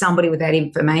to be somebody with that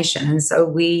information. And so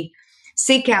we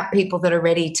seek out people that are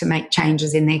ready to make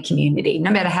changes in their community,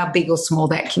 no matter how big or small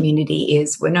that community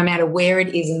is, no matter where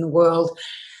it is in the world.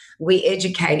 We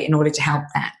educate in order to help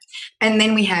that. And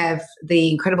then we have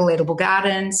the Incredible Edible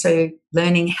Garden, so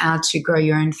learning how to grow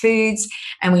your own foods.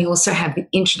 And we also have the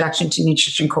Introduction to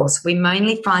Nutrition course. We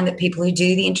mainly find that people who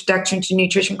do the Introduction to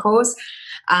Nutrition course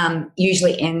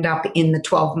usually end up in the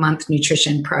 12-month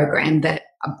nutrition program that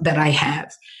I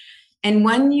have. And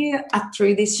when you are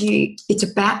through this, it's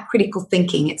about critical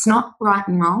thinking. It's not right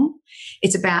and wrong.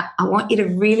 It's about, I want you to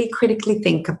really critically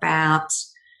think about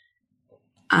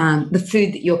the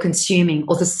food that you're consuming,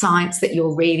 or the science that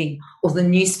you're reading, or the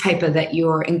newspaper that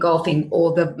you're engulfing,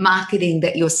 or the marketing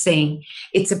that you're seeing.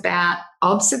 It's about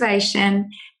observation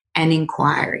and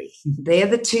inquiry. They're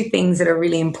the two things that are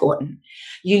really important.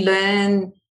 You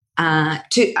learn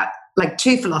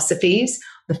two philosophies.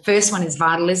 The first one is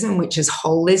vitalism, which is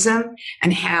holism,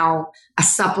 and how a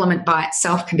supplement by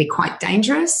itself can be quite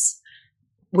dangerous,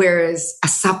 whereas a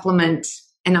supplement,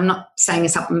 and I'm not saying a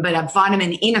supplement, but a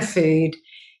vitamin in a food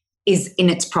is in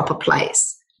its proper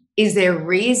place. Is there a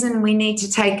reason we need to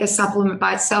take a supplement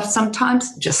by itself?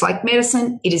 Sometimes, just like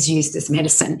medicine, it is used as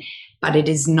medicine, but it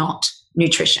is not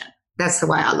nutrition. That's the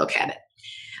way I look at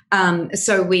it.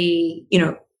 So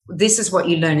this is what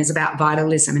you learn, is about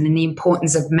vitalism and the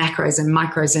importance of macros and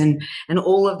micros and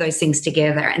all of those things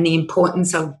together, and the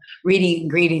importance of reading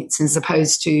ingredients as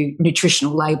opposed to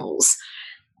nutritional labels.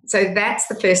 So that's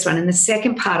the first one. And the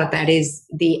second part of that is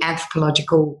the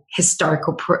anthropological,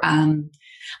 historical,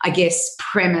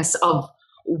 premise of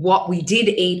what we did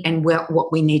eat and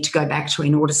what we need to go back to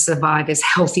in order to survive as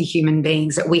healthy human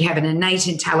beings, that we have an innate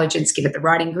intelligence. Give it the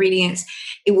right ingredients,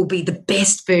 it will be the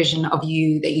best version of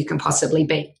you that you can possibly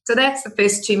be. So that's the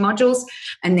first two modules.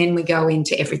 And then we go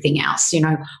into everything else.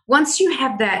 Once you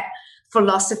have that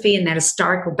philosophy and that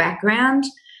historical background,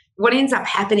 what ends up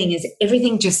happening is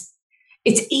everything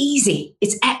it's easy.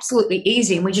 It's absolutely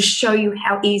easy. And we just show you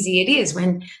how easy it is.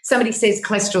 When somebody says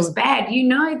cholesterol's bad, you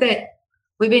know that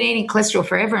we've been eating cholesterol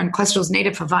forever, and cholesterol is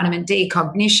needed for vitamin D,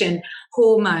 cognition,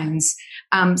 hormones,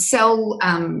 cell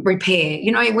repair.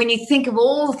 When you think of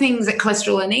all the things that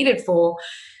cholesterol are needed for,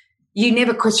 you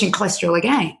never question cholesterol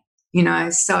again.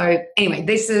 So anyway,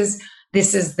 this is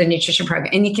the nutrition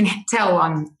program, and you can tell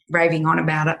I'm raving on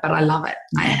about it, but I love it.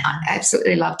 I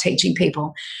absolutely love teaching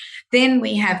people. Then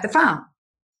we have the farm,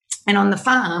 and on the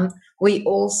farm, we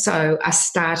also are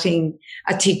starting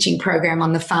a teaching program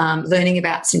on the farm, learning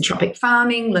about syntropic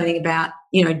farming, learning about,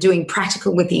 doing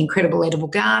practical with the Incredible Edible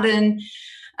Garden,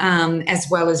 as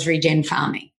well as regen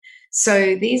farming.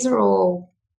 So this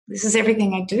is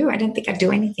everything I do. I don't think I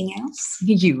do anything else.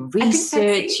 You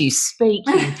research, you speak,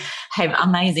 you have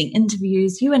amazing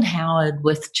interviews. You and Howard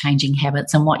with Changing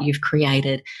Habits and what you've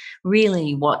created,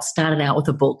 really what started out with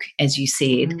a book, as you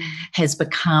said, has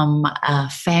become a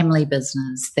family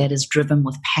business that is driven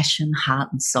with passion, heart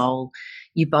and soul.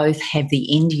 You both have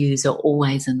the end user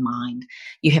always in mind.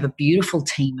 You have a beautiful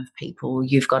team of people.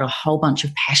 You've got a whole bunch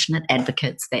of passionate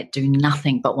advocates that do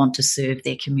nothing but want to serve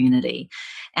their community.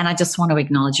 And I just want to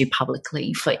acknowledge you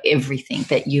publicly for everything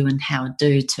that you and Howard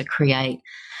do to create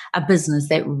a business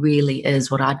that really is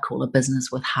what I'd call a business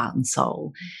with heart and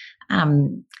soul.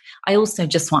 I also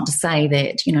just want to say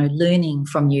that, learning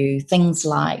from you things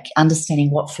like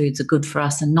understanding what foods are good for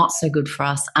us and not so good for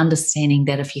us, understanding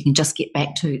that if you can just get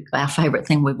back to our favourite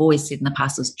thing we've always said in the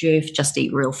past is JERF, just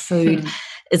eat real food,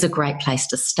 is a great place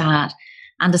to start.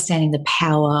 Understanding the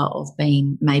power of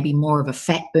being maybe more of a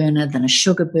fat burner than a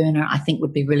sugar burner, I think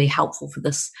would be really helpful for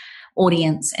this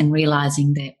audience, and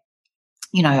realising that,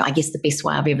 I guess the best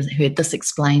way I've ever heard this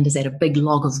explained is that a big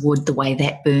log of wood, the way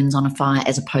that burns on a fire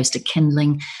as opposed to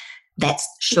kindling, That's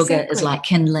sugar is like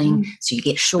kindling, so you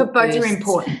get short But both bursts, are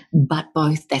important. But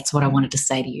both, that's what I wanted to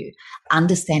say to you.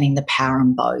 Understanding the power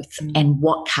in both and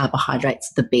what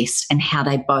carbohydrates are the best and how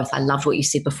they both, I loved what you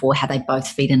said before, how they both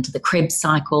feed into the Krebs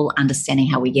cycle, understanding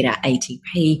how we get our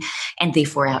ATP and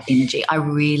therefore our energy. I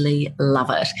really love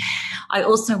it. I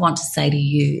also want to say to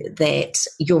you that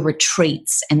your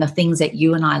retreats and the things that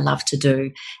you and I love to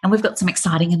do, and we've got some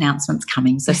exciting announcements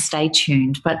coming, so stay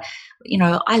tuned. But, you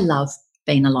know, I love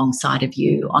being alongside of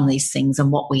you on these things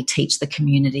and what we teach the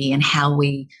community and how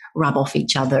we rub off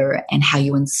each other and how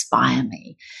you inspire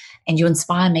me. And you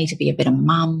inspire me to be a better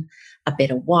mum, a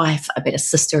better wife, a better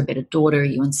sister, a better daughter.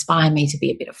 You inspire me to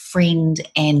be a better friend.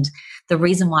 And the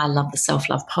reason why I love the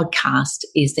Self-Love podcast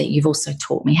is that you've also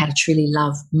taught me how to truly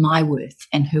love my worth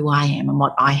and who I am and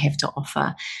what I have to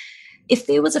offer. If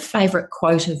there was a favourite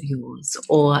quote of yours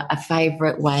or a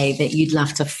favourite way that you'd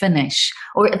love to finish,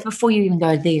 or before you even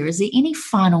go there, is there any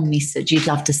final message you'd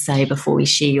love to say before we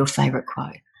share your favourite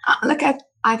quote? Look,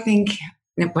 I think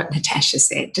what Natasha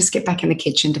said, just get back in the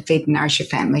kitchen to feed and nourish your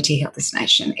family to heal this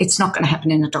nation. It's not going to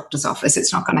happen in a doctor's office.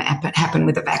 It's not going to happen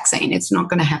with a vaccine. It's not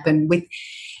going to happen with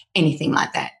anything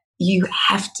like that. You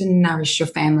have to nourish your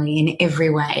family in every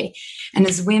way. And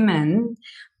as women,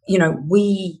 you know,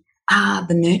 we are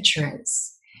the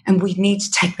nurturers and we need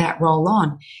to take that role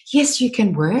on. Yes, you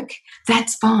can work,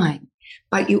 that's fine,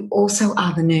 but you also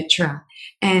are the nurturer.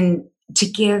 And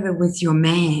together with your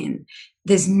man,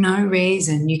 there's no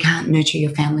reason you can't nurture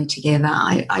your family together.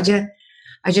 I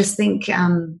just think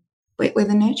we're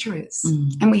the nurturers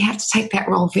and we have to take that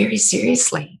role very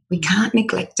seriously. We can't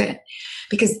neglect it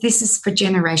because this is for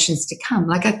generations to come.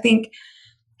 Like, I think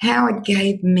Howard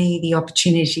gave me the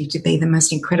opportunity to be the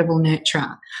most incredible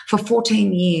nurturer. For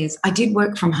 14 years, I did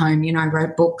work from home. You know, I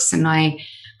wrote books and I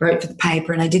wrote for the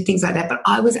paper and I did things like that, but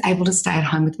I was able to stay at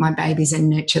home with my babies and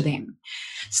nurture them.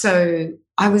 So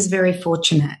I was very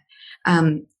fortunate.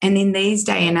 And in these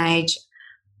day and age,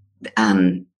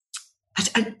 I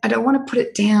don't want to put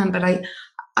it down, but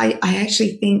I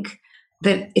actually think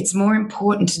that it's more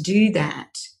important to do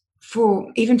that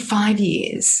for even 5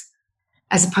 years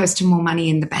as opposed to more money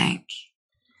in the bank.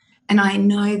 And I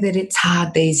know that it's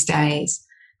hard these days,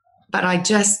 but I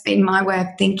just, in my way of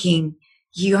thinking,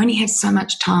 you only have so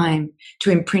much time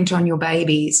to imprint on your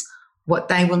babies what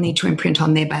they will need to imprint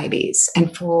on their babies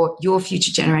and for your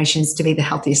future generations to be the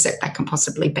healthiest that they can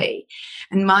possibly be.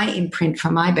 And my imprint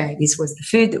for my babies was the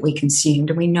food that we consumed,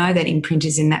 and we know that imprint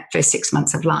is in that first 6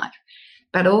 months of life.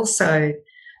 But also,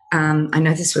 I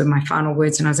know this were my final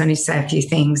words and I was only to say a few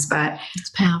things, but it's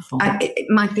powerful.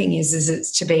 My thing is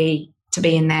it's to be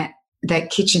in that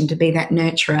kitchen, to be that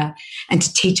nurturer and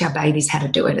to teach our babies how to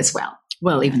do it as well.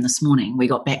 Well, even this morning, we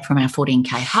got back from our 14K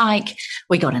hike.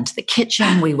 We got into the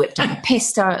kitchen. We whipped up a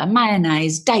pesto, a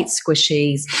mayonnaise, date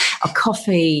squishies, a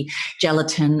coffee,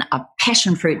 gelatin, a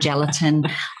passion fruit gelatin.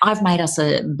 I've made us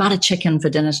a butter chicken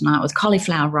for dinner tonight with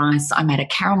cauliflower rice. I made a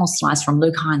caramel slice from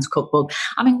Luke Hines' cookbook.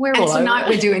 I mean, we're all over it. Tonight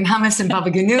we're doing hummus and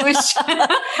baba ganoush.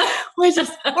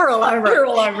 we're all over it. We're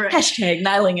all over it. Hashtag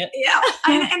nailing it. Yeah.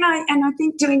 And I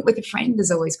think doing it with a friend is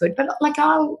always good. But like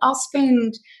I'll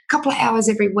spend a couple of hours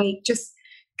every week just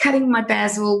cutting my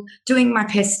basil, doing my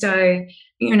pesto,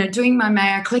 you know, doing my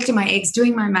mayo, collecting my eggs,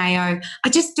 doing my mayo. I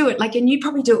just do it and you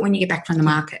probably do it when you get back from the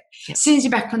market. Yep. As soon as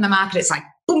you're back from the market, it's like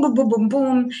boom, boom, boom, boom,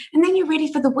 boom. And then you're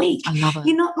ready for the week. I love it.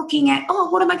 You're not looking at,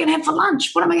 what am I going to have for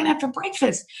lunch? What am I going to have for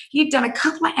breakfast? You've done a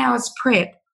couple of hours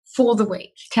prep for the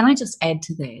week. Can I just add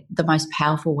to that? The most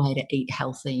powerful way to eat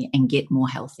healthy and get more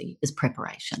healthy is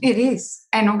preparation. It is.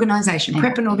 And organisation,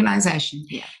 prep and organisation.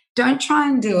 Yeah. Don't try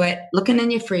and do it looking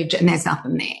in your fridge and there's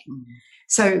nothing there.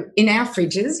 So in our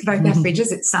fridges, both our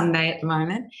fridges, it's Sunday at the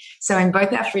moment. So in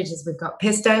both our fridges, we've got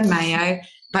pesto, mayo.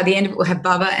 By the end of it, we'll have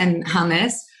baba and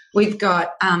hummus. We've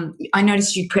got, I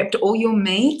noticed you prepped all your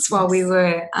meats while we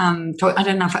were, I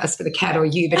don't know if it was for the cat or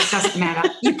you, but it doesn't matter.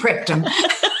 You prepped them.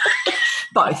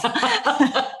 Both.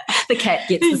 The cat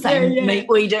gets the same meat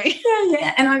we do.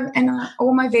 Yeah. And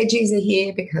all my veggies are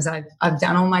here because I've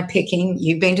done all my picking.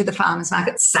 You've been to the farmer's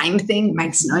market, same thing,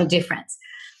 makes no difference.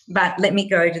 But let me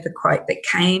go to the quote that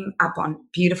came up on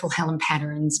beautiful Helen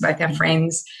Patterns, both our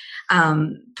friends'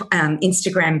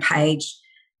 Instagram page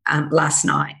last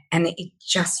night, and it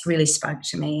just really spoke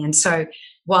to me. And so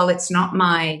while it's not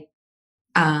my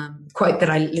quote that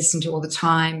I listen to all the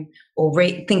time or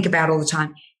think about all the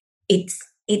time,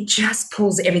 it just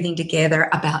pulls everything together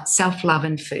about self-love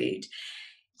and food.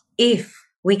 If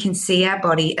we can see our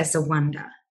body as a wonder,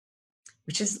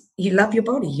 which is you love your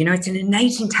body, you know, it's an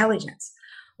innate intelligence.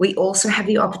 We also have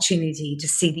the opportunity to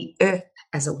see the earth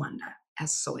as a wonder,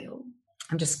 as soil.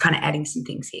 I'm just kind of adding some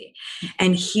things here.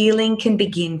 And healing can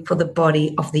begin for the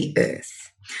body of the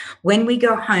earth. When we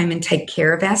go home and take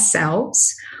care of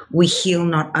ourselves, we heal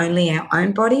not only our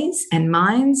own bodies and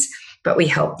minds, but we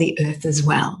help the earth as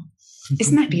well.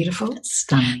 Isn't that beautiful? It's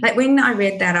stunning. Like when I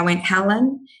read that, I went,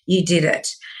 Helen, you did it.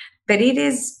 But it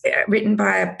is written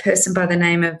by a person by the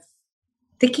name of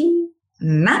Thich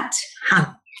Nhat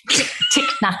Hanh. Thich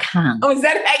Nhat Hanh. Oh, is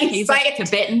that how you He's say a it?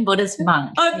 Tibetan Buddhist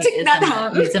monk. Oh, Thich Nhat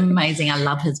Hanh. He's amazing. I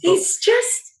love his book. He's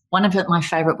just... One of my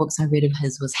favourite books I read of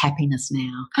his was Happiness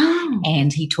Now. Oh.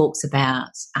 And he talks about,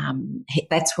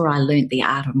 that's where I learnt the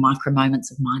art of micro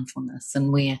moments of mindfulness,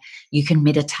 and where you can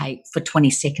meditate for 20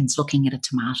 seconds looking at a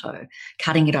tomato,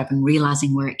 cutting it open,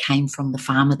 realising where it came from, the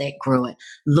farmer that grew it,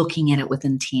 looking at it with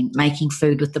intent, making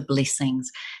food with the blessings.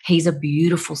 He's a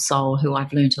beautiful soul who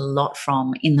I've learnt a lot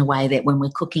from in the way that when we're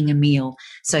cooking a meal.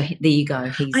 So there you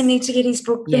go. I need to get his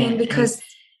book then, because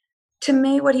to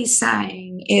me what he's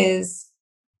saying is,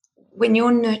 when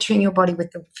you're nurturing your body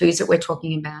with the foods that we're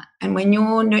talking about, and when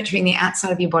you're nurturing the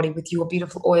outside of your body with your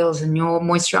beautiful oils and your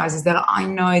moisturizers, that I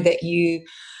know that you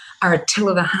are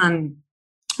Attila the Hun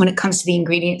when it comes to the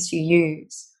ingredients you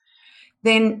use,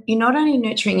 then you're not only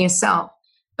nurturing yourself,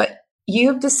 but you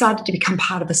have decided to become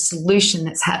part of a solution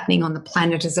that's happening on the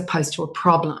planet as opposed to a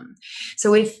problem.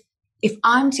 So if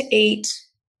I'm to eat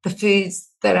the foods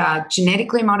that are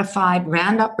genetically modified,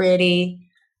 Roundup ready,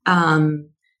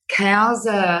 cows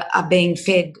are being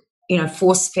fed,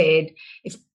 force-fed.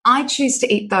 If I choose to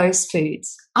eat those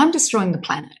foods, I'm destroying the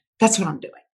planet. That's what I'm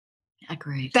doing.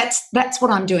 Agreed. That's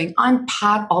what I'm doing. I'm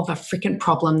part of a freaking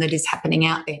problem that is happening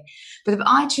out there. But if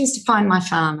I choose to find my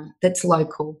farmer that's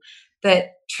local,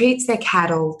 that treats their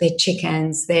cattle, their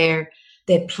chickens, their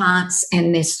plants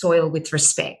and their soil with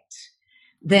respect,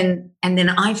 then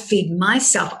I feed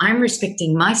myself. I'm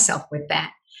respecting myself with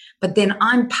that. But then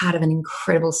I'm part of an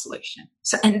incredible solution.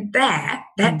 So, and that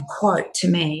quote to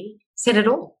me said it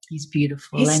all. He's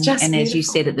beautiful. He's just beautiful. As you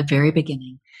said at the very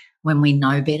beginning, when we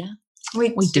know better,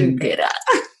 we do better.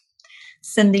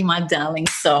 Cindy, my darling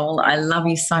soul, I love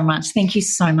you so much. Thank you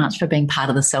so much for being part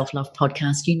of the Self-Love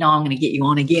Podcast. You know I'm going to get you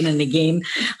on again and again.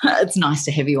 It's nice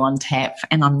to have you on tap,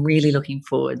 and I'm really looking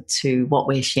forward to what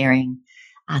we're sharing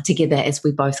together as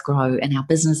we both grow in our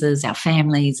businesses, our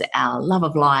families, our love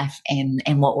of life, and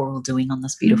what we're all doing on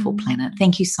this beautiful planet.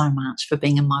 Thank you so much for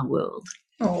being in my world.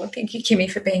 Oh, thank you, Kimmy,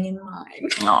 for being in mine.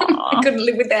 Oh. I couldn't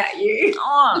live without you.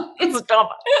 Oh,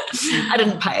 stop it. I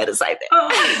didn't pay her to say that.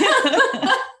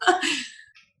 Oh.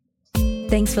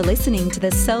 Thanks for listening to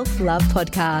the Self-Love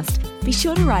Podcast. Be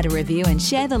sure to write a review and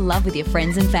share the love with your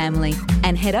friends and family.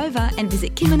 And head over and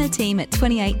visit Kim and her team at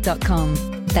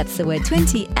 28.com. That's the word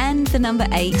 20 and the number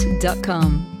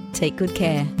 8.com. Take good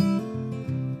care.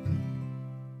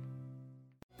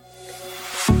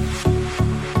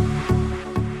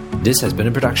 This has been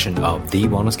a production of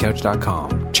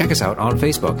TheWellnessCouch.com. Check us out on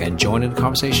Facebook and join in the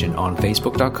conversation on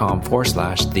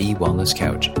Facebook.com/The Wellness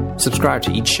Couch. Subscribe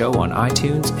to each show on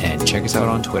iTunes and check us out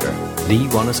on Twitter. The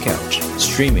Wellness Couch,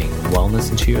 streaming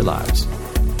wellness into your lives.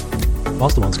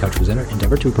 Whilst the Wellness Couch presenter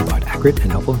endeavor to provide accurate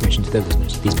and helpful information to their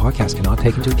listeners, these podcasts cannot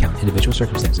take into account individual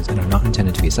circumstances and are not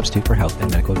intended to be a substitute for health and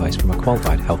medical advice from a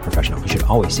qualified health professional. You should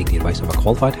always seek the advice of a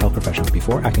qualified health professional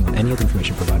before acting on any of the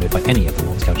information provided by any of the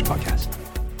Wellness Couch podcasts.